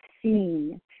and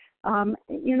seen.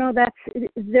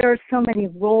 There are so many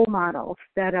role models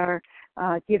that are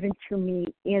given to me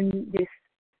in this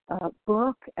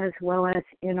book, as well as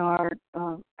in our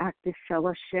active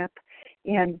fellowship,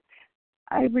 and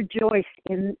I rejoice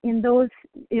in those,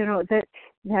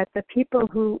 that the people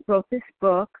who wrote this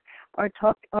book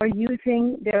are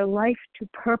using their life to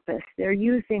purpose. They're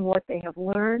using what they have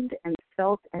learned and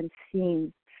felt and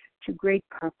seen to great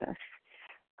purpose.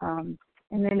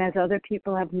 And then, as other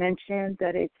people have mentioned,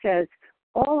 that it says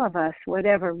all of us,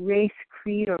 whatever race,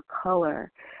 creed, or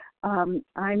color.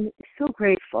 I'm so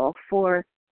grateful for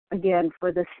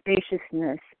the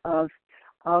spaciousness of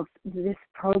this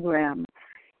program.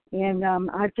 And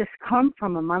I've just come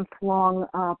from a month-long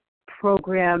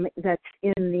program that's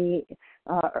in the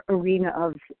arena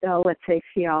of, let's say,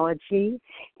 theology.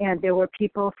 And there were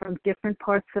people from different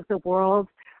parts of the world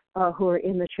who are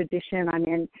in the tradition I'm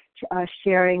in,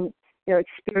 sharing their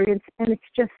experience. And it's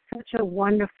just such a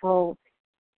wonderful,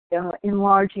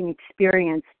 enlarging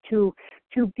experience to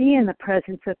be in the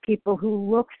presence of people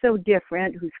who look so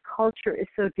different, whose culture is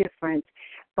so different,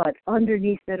 but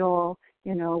underneath it all,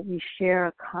 we share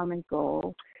a common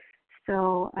goal.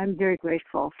 So I'm very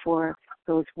grateful for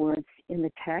those words in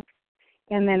the text.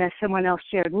 And then, as someone else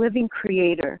shared, living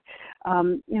creator.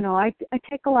 I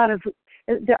take a lot of,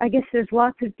 I guess there's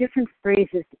lots of different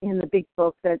phrases in the big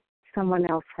book that someone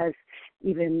else has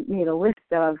even made a list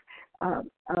of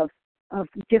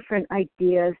different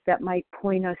ideas that might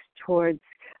point us towards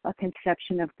a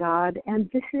conception of God. And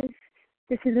this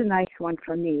is a nice one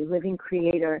for me, living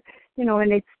creator.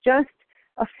 And it's just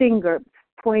a finger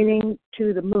pointing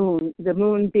to the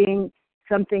moon being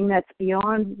something that's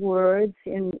beyond words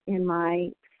in my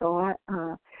thought,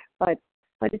 but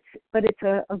it's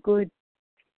a good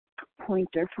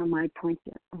pointer from my point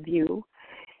of view.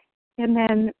 And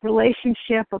then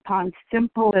relationship upon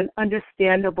simple and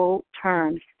understandable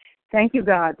terms. Thank you,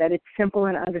 God, that it's simple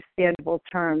and understandable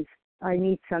terms. I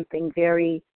need something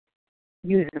very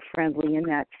user-friendly in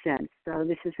that sense. So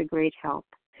this is a great help.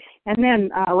 And then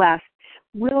last,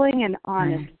 willing and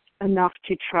honest enough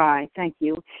to try. Thank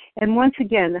you. And once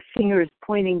again, the finger is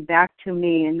pointing back to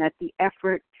me, and that the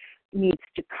effort needs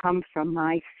to come from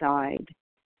my side.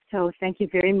 So thank you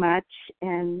very much,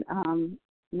 and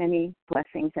many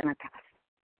blessings, and I pass.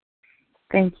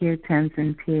 Thank you,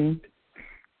 Tenzin P.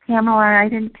 Pamela, I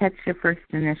didn't catch your first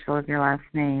initial of your last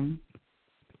name.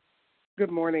 Good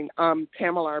morning.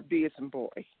 Pamela, B as in boy.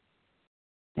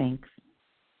 Thanks.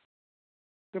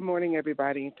 Good morning,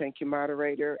 everybody. Thank you,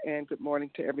 moderator, and good morning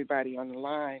to everybody on the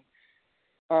line.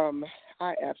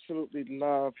 I absolutely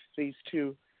love these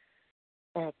two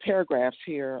paragraphs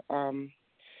here.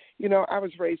 I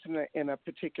was raised in a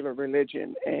particular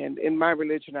religion, and in my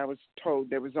religion I was told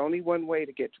there was only one way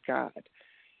to get to God.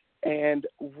 And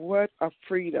what a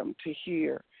freedom to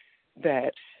hear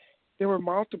that there were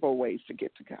multiple ways to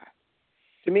get to God.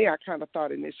 To me, I kind of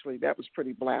thought initially that was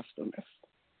pretty blasphemous.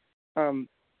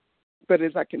 But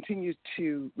as I continued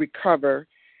to recover,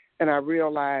 and I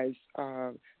realized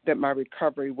that my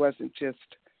recovery wasn't just,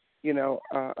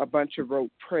 a bunch of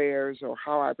rote prayers, or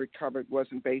how I recovered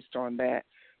wasn't based on that,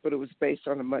 but it was based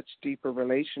on a much deeper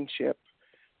relationship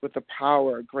with a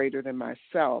power greater than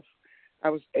myself. I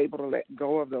was able to let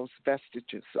go of those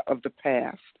vestiges of the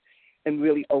past and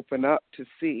really open up to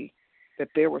see that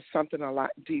there was something a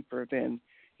lot deeper than,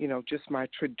 just my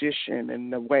tradition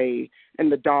and the way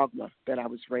and the dogma that I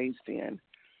was raised in.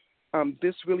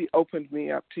 This really opened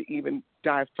me up to even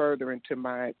dive further into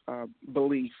my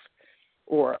belief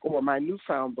or my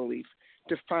newfound belief,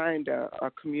 to find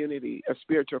a community, a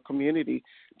spiritual community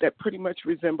that pretty much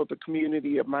resembled the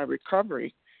community of my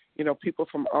recovery, people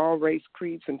from all race,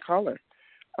 creeds, and color.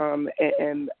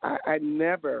 And I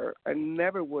never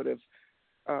would have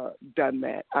done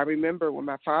that. I remember when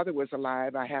my father was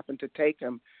alive, I happened to take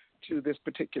him to this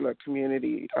particular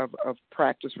community of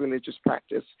practice, religious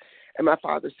practice. And my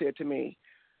father said to me,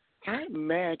 I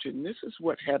imagine this is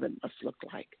what heaven must look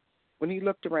like. When he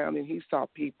looked around and he saw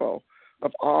people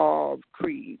of all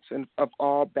creeds and of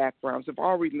all backgrounds, of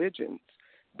all religions,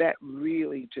 that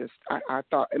really just, I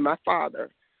thought, and my father,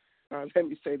 let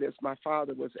me say this, my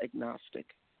father was agnostic,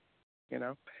 you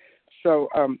know. So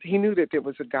he knew that there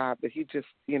was a God, but he just,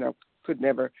 could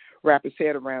never wrap his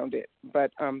head around it.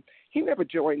 But he never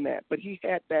joined that. But he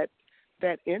had that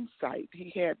insight.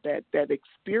 He had that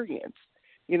experience,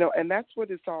 and that's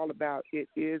what it's all about. It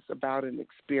is about an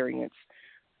experience.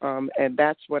 And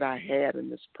that's what I had in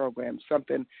this program,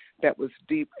 something that was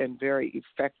deep and very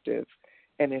effective.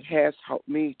 And it has helped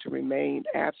me to remain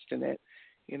abstinent,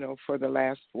 for the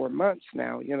last 4 months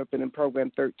now. I've been in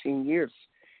program 13 years.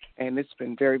 And it's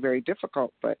been very, very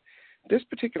difficult. But this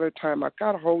particular time, I've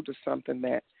got a hold of something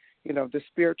that, the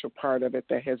spiritual part of it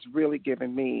that has really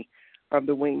given me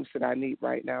the wings that I need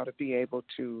right now to be able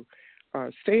to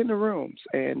stay in the rooms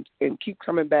and keep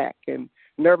coming back and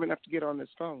nerve enough to get on this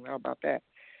phone. How about that?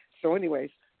 So anyways,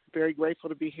 very grateful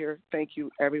to be here. Thank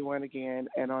you, everyone, again.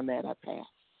 And on that, I pass.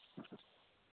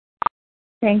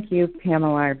 Thank you,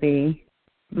 Pamela R.B.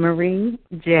 Marie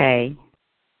J.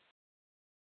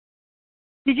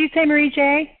 Did you say Marie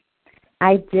J?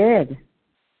 I did.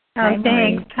 Oh, Hi,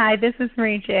 thanks. Marie. Hi, this is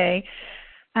Marie J.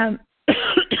 I'm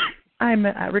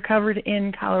recovered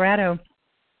in Colorado,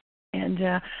 and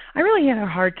I really had a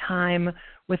hard time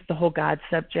with the whole God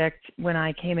subject when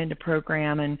I came into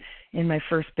program, and in my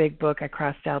first big book, I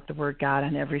crossed out the word God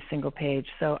on every single page,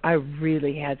 so I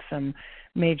really had some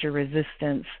major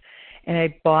resistance, and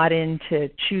I bought into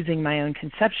choosing my own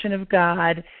conception of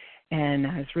God, and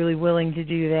I was really willing to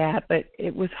do that, but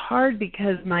it was hard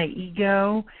because my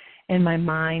ego and my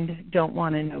mind don't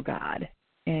want to know God.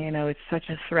 And, it's such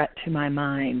a threat to my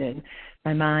mind.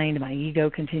 And my ego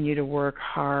continue to work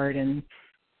hard and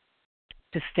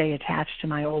to stay attached to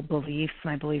my old beliefs,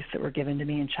 my beliefs that were given to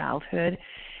me in childhood.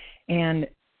 And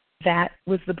that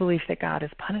was the belief that God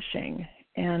is punishing.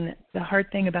 And the hard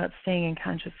thing about staying in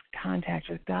conscious contact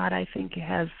with God, I think,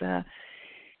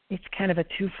 it's kind of a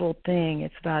twofold thing.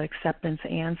 It's about acceptance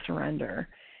and surrender.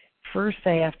 First,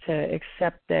 I have to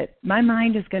accept that my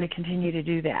mind is going to continue to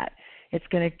do that. It's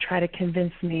going to try to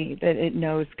convince me that it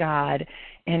knows God,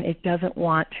 and it doesn't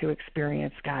want to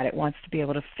experience God. It wants to be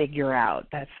able to figure out.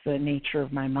 That's the nature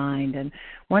of my mind. And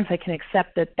once I can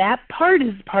accept that that part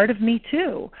is part of me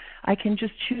too, I can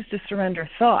just choose to surrender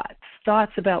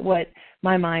thoughts about what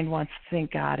my mind wants to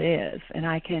think God is, and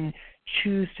I can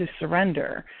choose to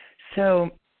surrender. So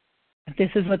this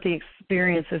is what the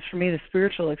experience is for me, the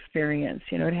spiritual experience.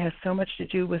 It has so much to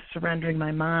do with surrendering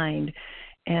my mind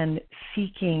and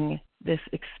seeking this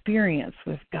experience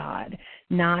with God,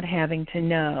 not having to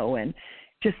know and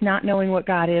just not knowing what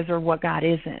God is or what God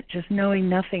isn't, just knowing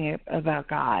nothing about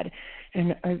God.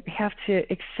 And I have to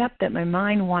accept that my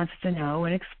mind wants to know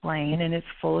and explain, and it's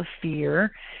full of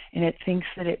fear, and it thinks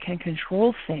that it can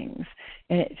control things,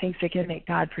 and it thinks it can make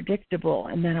God predictable,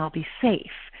 and then I'll be safe.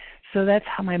 So that's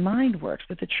how my mind works.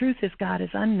 But the truth is God is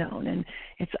unknown, and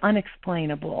it's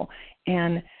unexplainable.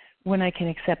 And when I can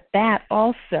accept that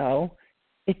also,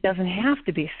 it doesn't have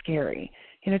to be scary.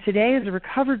 Today as a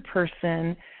recovered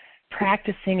person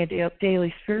practicing a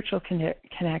daily spiritual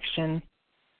connection,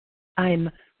 I'm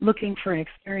looking for an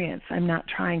experience. I'm not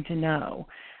trying to know.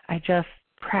 I just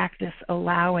practice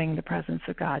allowing the presence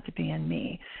of God to be in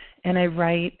me. And I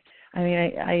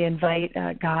invite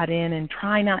God in and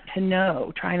try not to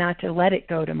know, try not to let it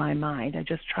go to my mind. I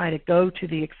just try to go to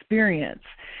the experience.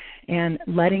 And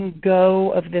letting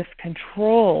go of this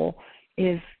control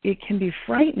it can be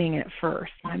frightening at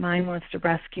first. My mind wants to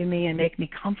rescue me and make me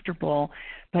comfortable,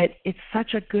 but it's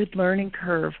such a good learning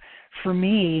curve for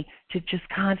me to just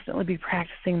constantly be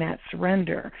practicing that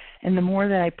surrender. And the more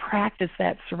that I practice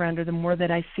that surrender, the more that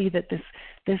I see that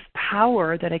this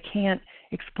power that I can't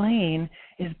explain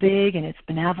is big and it's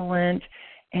benevolent,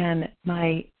 and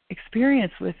my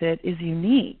experience with it is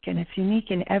unique, and it's unique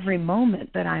in every moment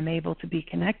that I'm able to be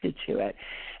connected to it.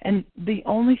 And the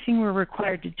only thing we're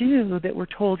required to do, that we're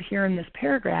told here in this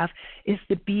paragraph, is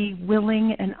to be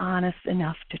willing and honest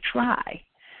enough to try.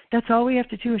 That's all we have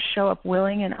to do, is show up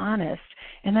willing and honest,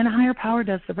 and then a higher power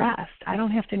does the rest. I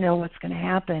don't have to know what's going to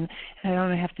happen, and I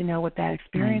don't have to know what that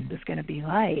experience is going to be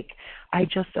like. I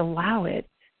just allow it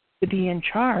to be in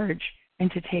charge and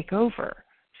to take over.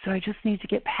 So I just need to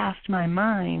get past my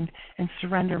mind and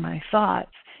surrender my thoughts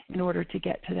in order to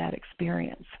get to that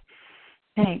experience.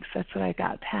 Thanks. That's what I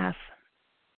got. Pass.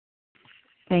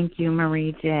 Thank you,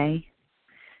 Marie J.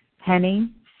 Penny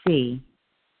C.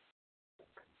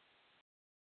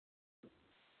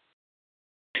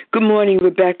 Good morning,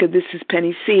 Rebecca. This is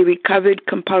Penny C., recovered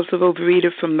compulsive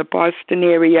overeater from the Boston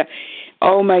area.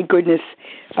 Oh, my goodness.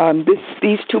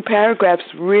 These two paragraphs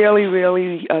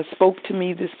really spoke to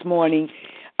me this morning,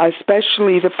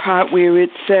 especially the part where it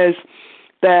says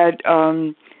that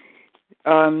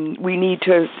we need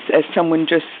to, as someone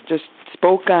just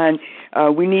spoke on,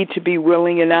 we need to be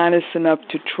willing and honest enough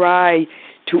to try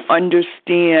to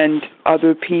understand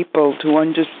other people, to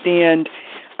understand,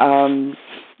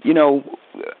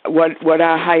 what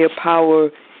our higher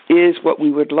power is, what we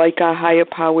would like our higher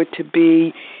power to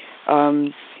be.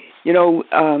 I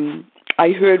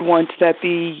heard once that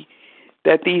these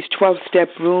 12-step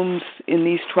rooms, in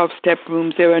these 12-step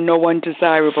rooms, there are no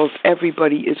undesirables.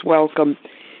 Everybody is welcome,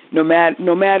 no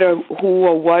matter who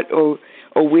or what or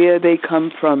where they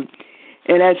come from.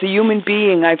 And as a human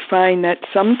being, I find that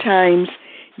sometimes,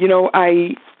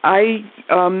 I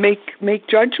make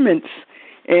judgments,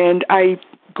 and I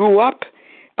grew up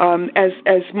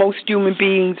as most human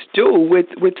beings do,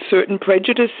 with certain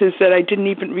prejudices that I didn't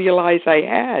even realize I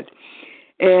had.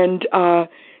 And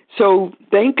so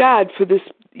thank God for this,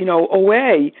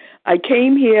 OA. I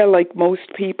came here like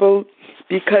most people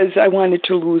because I wanted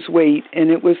to lose weight, and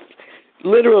it was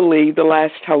literally the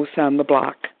last house on the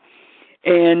block.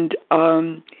 And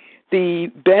the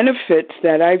benefits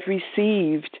that I've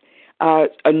received are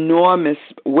enormous,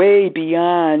 way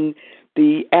beyond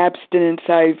the abstinence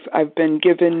I've been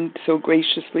given, so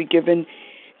graciously given,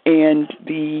 and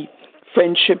the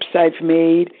friendships I've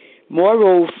made. More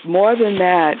than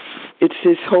that, it's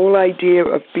this whole idea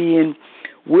of being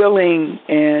willing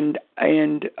and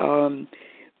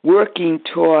working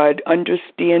toward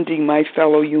understanding my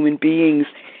fellow human beings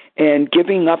and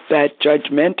giving up that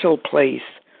judgmental place.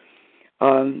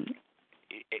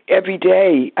 Every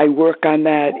day I work on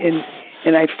that,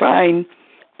 and I find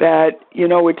that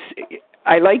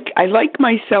I like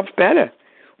myself better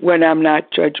when I'm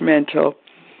not judgmental,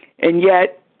 and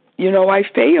yet I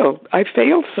fail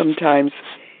sometimes.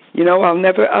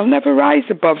 I'll never rise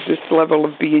above this level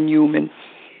of being human.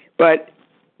 But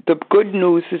the good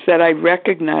news is that I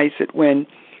recognize it when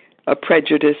a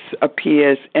prejudice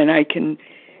appears, and I can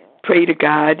pray to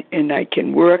God, and I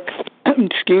can work.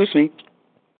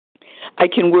 I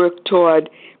can work toward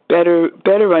better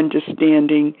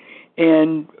understanding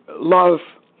and love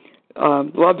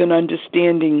and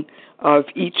understanding of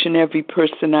each and every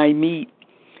person I meet.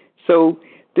 So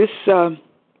this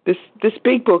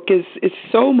big book is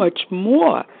so much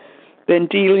more than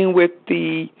dealing with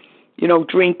the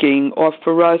drinking, or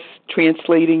for us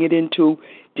translating it into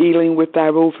dealing with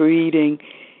our overeating.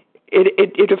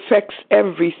 It affects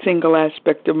every single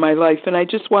aspect of my life, and I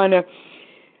just want to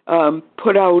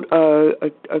put out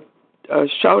a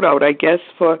shout out, I guess,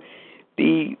 for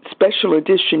the special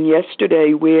edition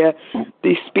yesterday where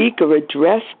the speaker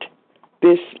addressed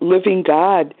this living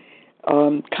God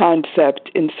concept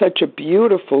in such a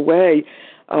beautiful way.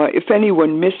 If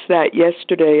anyone missed that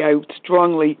yesterday, I would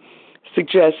strongly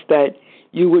suggest that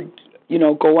you would,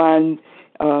 go on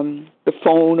the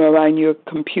phone or on your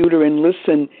computer and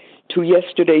listen to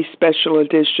yesterday's special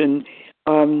edition.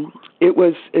 It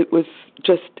was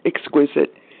just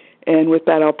exquisite. And with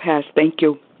that, I'll pass. Thank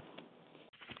you.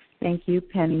 Thank you,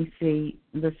 Penny C.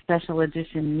 The special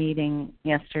edition meeting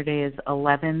yesterday is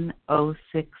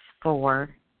 11064,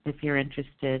 if you're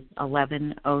interested,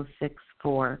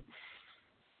 11064.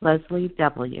 Leslie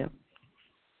W.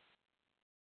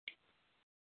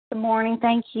 Good morning.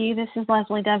 Thank you. This is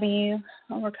Leslie W.,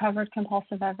 a recovered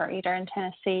compulsive overeater in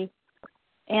Tennessee.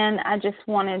 And I just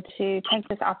wanted to take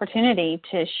this opportunity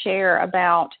to share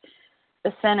about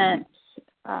the sentence.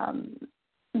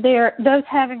 Those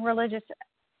having religious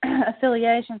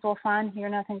affiliations will find here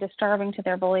nothing disturbing to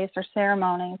their beliefs or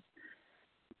ceremonies.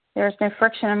 There is no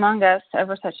friction among us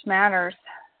over such matters.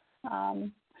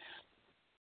 I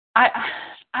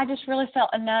just really felt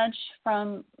a nudge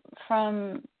from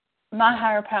my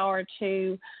higher power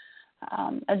to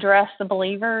address the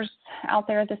believers out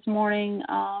there this morning.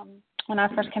 When I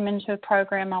first came into a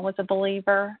program, I was a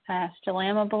believer. I still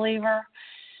am a believer.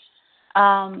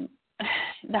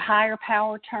 The higher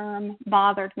power term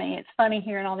bothered me. It's funny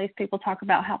hearing all these people talk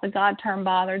about how the God term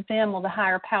bothered them. Well, the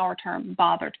higher power term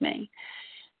bothered me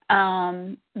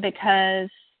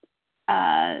because,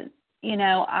 I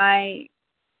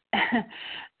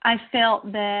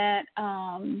felt that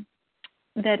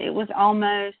that it was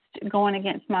almost going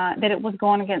against my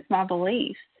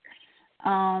beliefs.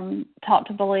 Taught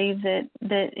to believe that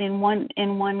in one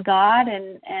God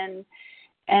and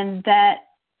that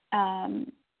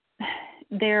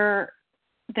there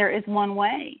is one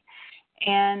way,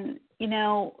 And,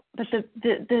 but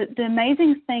the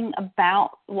amazing thing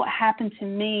about what happened to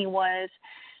me was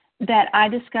that I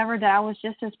discovered that I was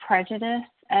just as prejudiced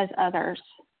as others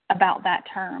about that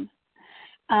term.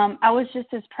 I was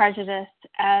just as prejudiced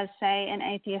as, say, an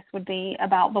atheist would be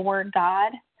about the word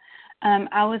God.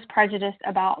 I was prejudiced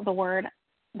about the words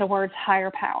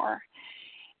higher power.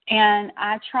 And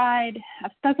I've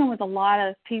spoken with a lot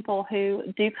of people who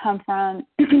do come from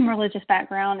religious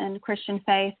background and Christian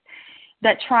faith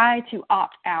that try to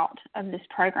opt out of this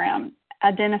program,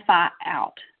 identify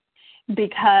out,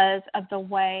 because of the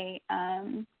way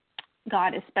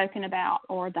God is spoken about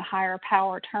or the higher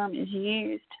power term is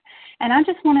used. And I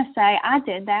just want to say I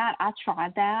did that. I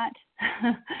tried that.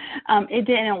 It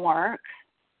didn't work.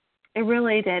 It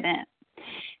really didn't.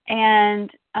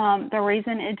 And the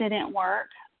reason it didn't work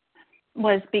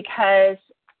was because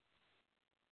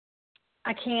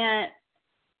I can't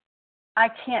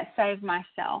save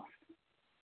myself.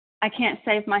 I can't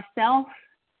save myself,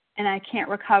 and I can't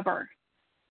recover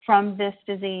from this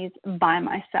disease by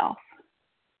myself.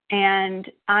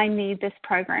 And I need this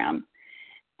program.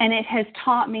 And it has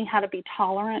taught me how to be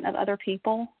tolerant of other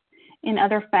people in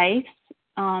other faiths,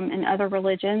 in other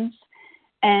religions,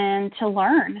 and to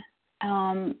learn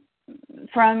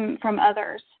from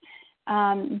others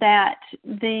that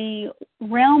the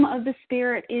realm of the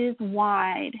Spirit is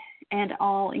wide and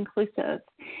all-inclusive,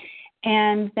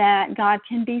 and that God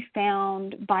can be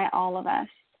found by all of us.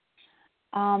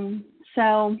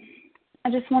 So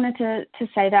I just wanted to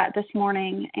say that this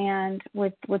morning, and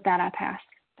with that I pass.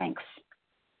 Thanks.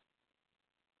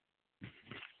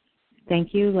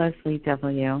 Thank you, Leslie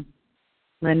W.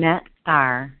 Lynette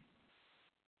R.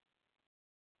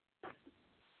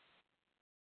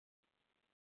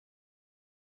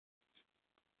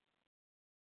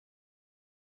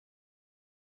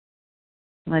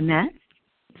 Lynette,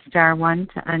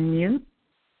 *1 to unmute.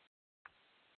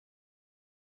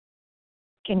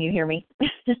 Can you hear me?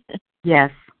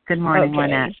 Yes. Good morning, okay,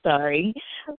 Lynette. Sorry.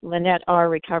 Lynette R.,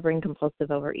 recovering compulsive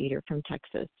overeater from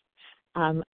Texas.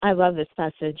 I love this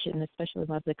passage, and especially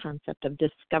love the concept of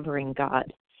discovering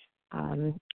God.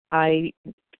 I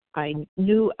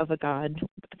knew of a God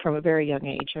from a very young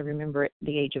age. I remember at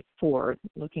the age of 4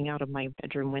 looking out of my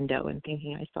bedroom window and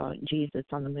thinking I saw Jesus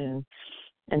on the moon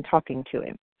and talking to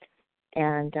him.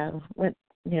 And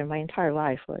my entire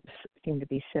life seemed to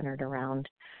be centered around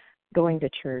going to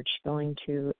church, going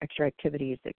to extra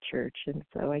activities at church. And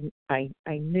so I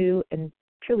knew and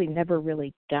truly never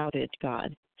really doubted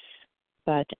God.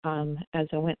 But as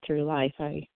I went through life,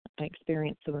 I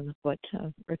experienced some of what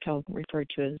Raquel referred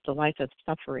to as the life of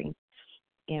suffering.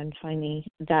 And finally,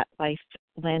 that life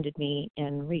landed me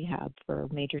in rehab for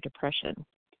major depression.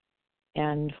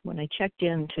 And when I checked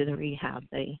into the rehab,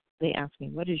 they asked me,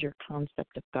 "What is your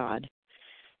concept of God?"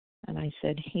 And I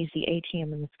said, "He's the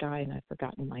ATM in the sky, and I've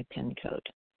forgotten my PIN code,"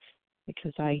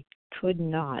 because I could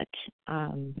not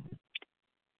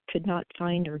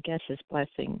find or guess his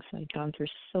blessings. I'd gone through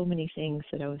so many things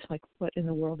that I was like, what in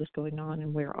the world is going on,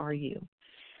 and where are you?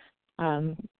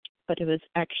 But it was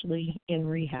actually in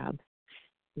rehab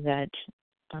that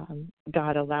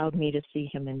God allowed me to see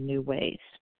him in new ways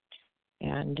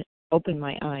and opened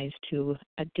my eyes to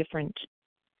a different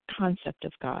concept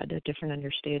of God, a different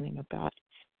understanding of God.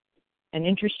 And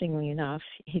interestingly enough,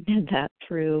 he did that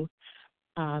through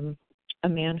a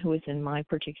man who was in my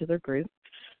particular group,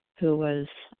 who was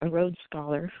a Rhodes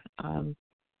Scholar,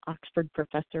 Oxford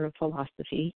professor of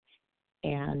philosophy,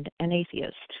 and an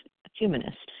atheist, a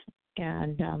humanist.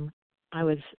 And I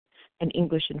was an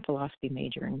English and philosophy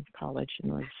major in college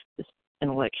and was this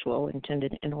intellectual,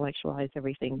 intended to intellectualize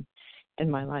everything in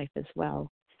my life as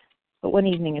well. But one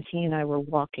evening, as he and I were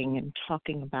walking and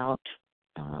talking about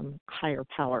higher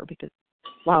power, because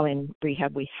while in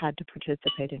rehab we had to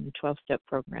participate in a 12-step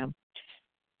program,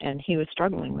 and he was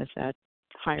struggling with that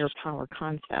higher power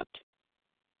concept.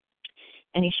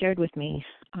 And he shared with me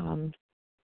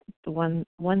the one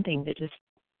thing that just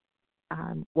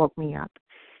woke me up.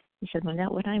 He said,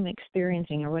 "Lynette, what I'm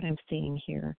experiencing or what I'm seeing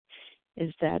here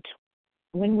is that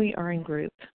when we are in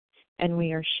group and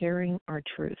we are sharing our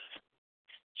truth,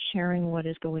 sharing what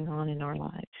is going on in our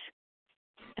lives,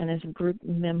 and as group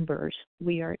members,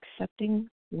 we are accepting,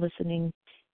 listening,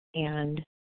 and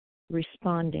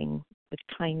responding with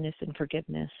kindness and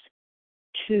forgiveness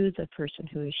to the person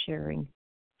who is sharing,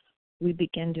 we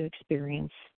begin to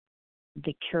experience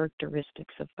the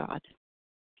characteristics of God."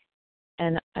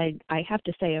 And I have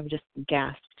to say, I've just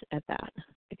gasped at that,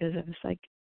 because I was like,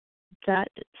 that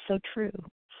is so true.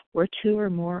 Where 2 or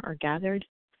more are gathered,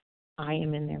 I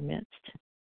am in their midst,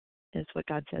 is what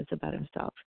God says about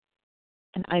himself.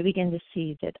 And I began to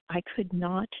see that I could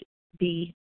not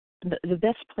the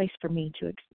best place for me to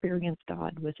experience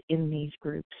God was in these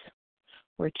groups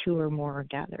where two or more are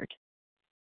gathered.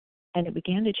 And it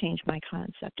began to change my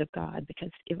concept of God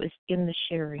because it was in the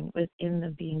sharing, it was in the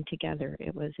being together,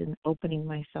 it was in opening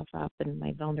myself up and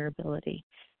my vulnerability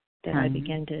that I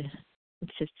began to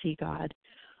see God.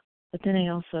 But then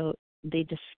the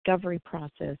discovery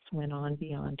process went on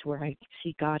beyond to where I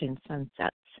see God in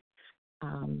sunsets,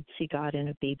 see God in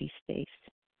a baby space.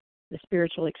 The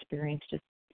spiritual experience just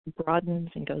broadens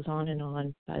and goes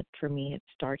on, but for me it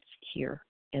starts here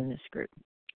in this group.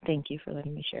 Thank you for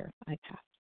letting me share. I pass.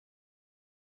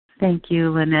 Thank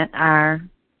you, Lynette R.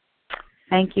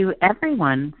 Thank you,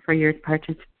 everyone, for your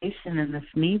participation in this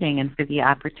meeting and for the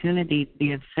opportunity to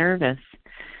be of service.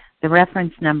 The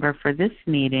reference number for this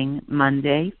meeting,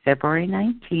 Monday, February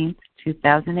 19th,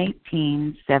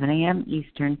 2018, 7 a.m.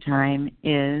 Eastern Time,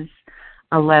 is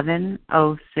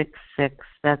 11066.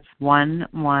 That's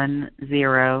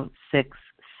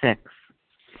 11066.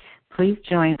 Please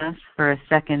join us for a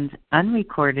second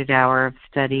unrecorded hour of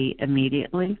study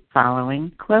immediately following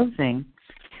closing.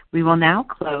 We will now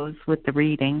close with the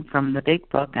reading from the Big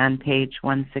Book on page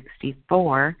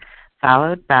 164,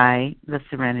 followed by the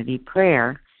Serenity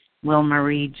Prayer. Will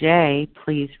Marie J.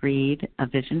 please read A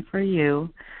Vision for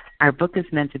You? Our book is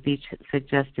meant to be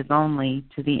suggestive only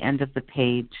to the end of the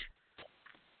page.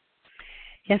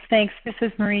 Yes, thanks. This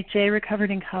is Marie J.,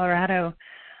 recovered in Colorado.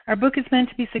 Our book is meant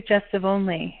to be suggestive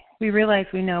only. We realize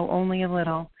we know only a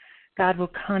little. God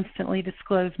will constantly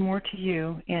disclose more to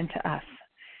you and to us.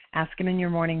 Ask Him in your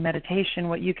morning meditation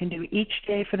what you can do each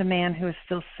day for the man who is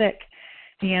still sick.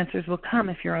 The answers will come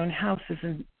if your own house is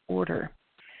in order.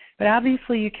 But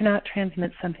obviously you cannot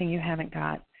transmit something you haven't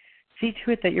got. See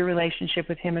to it that your relationship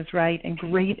with Him is right, and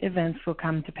great events will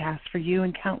come to pass for you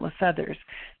and countless others.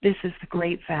 This is the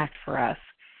great fact for us.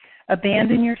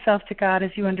 Abandon yourself to God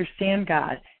as you understand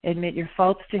God. Admit your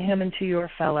faults to Him and to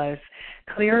your fellows.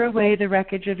 Clear away the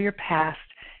wreckage of your past.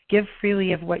 Give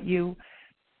freely of what you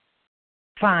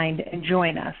find and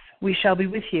join us. We shall be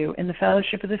with you in the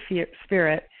fellowship of the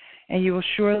Spirit, and you will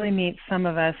surely meet some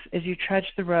of us as you trudge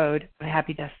the road of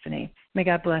happy destiny. May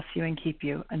God bless you and keep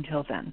you until then.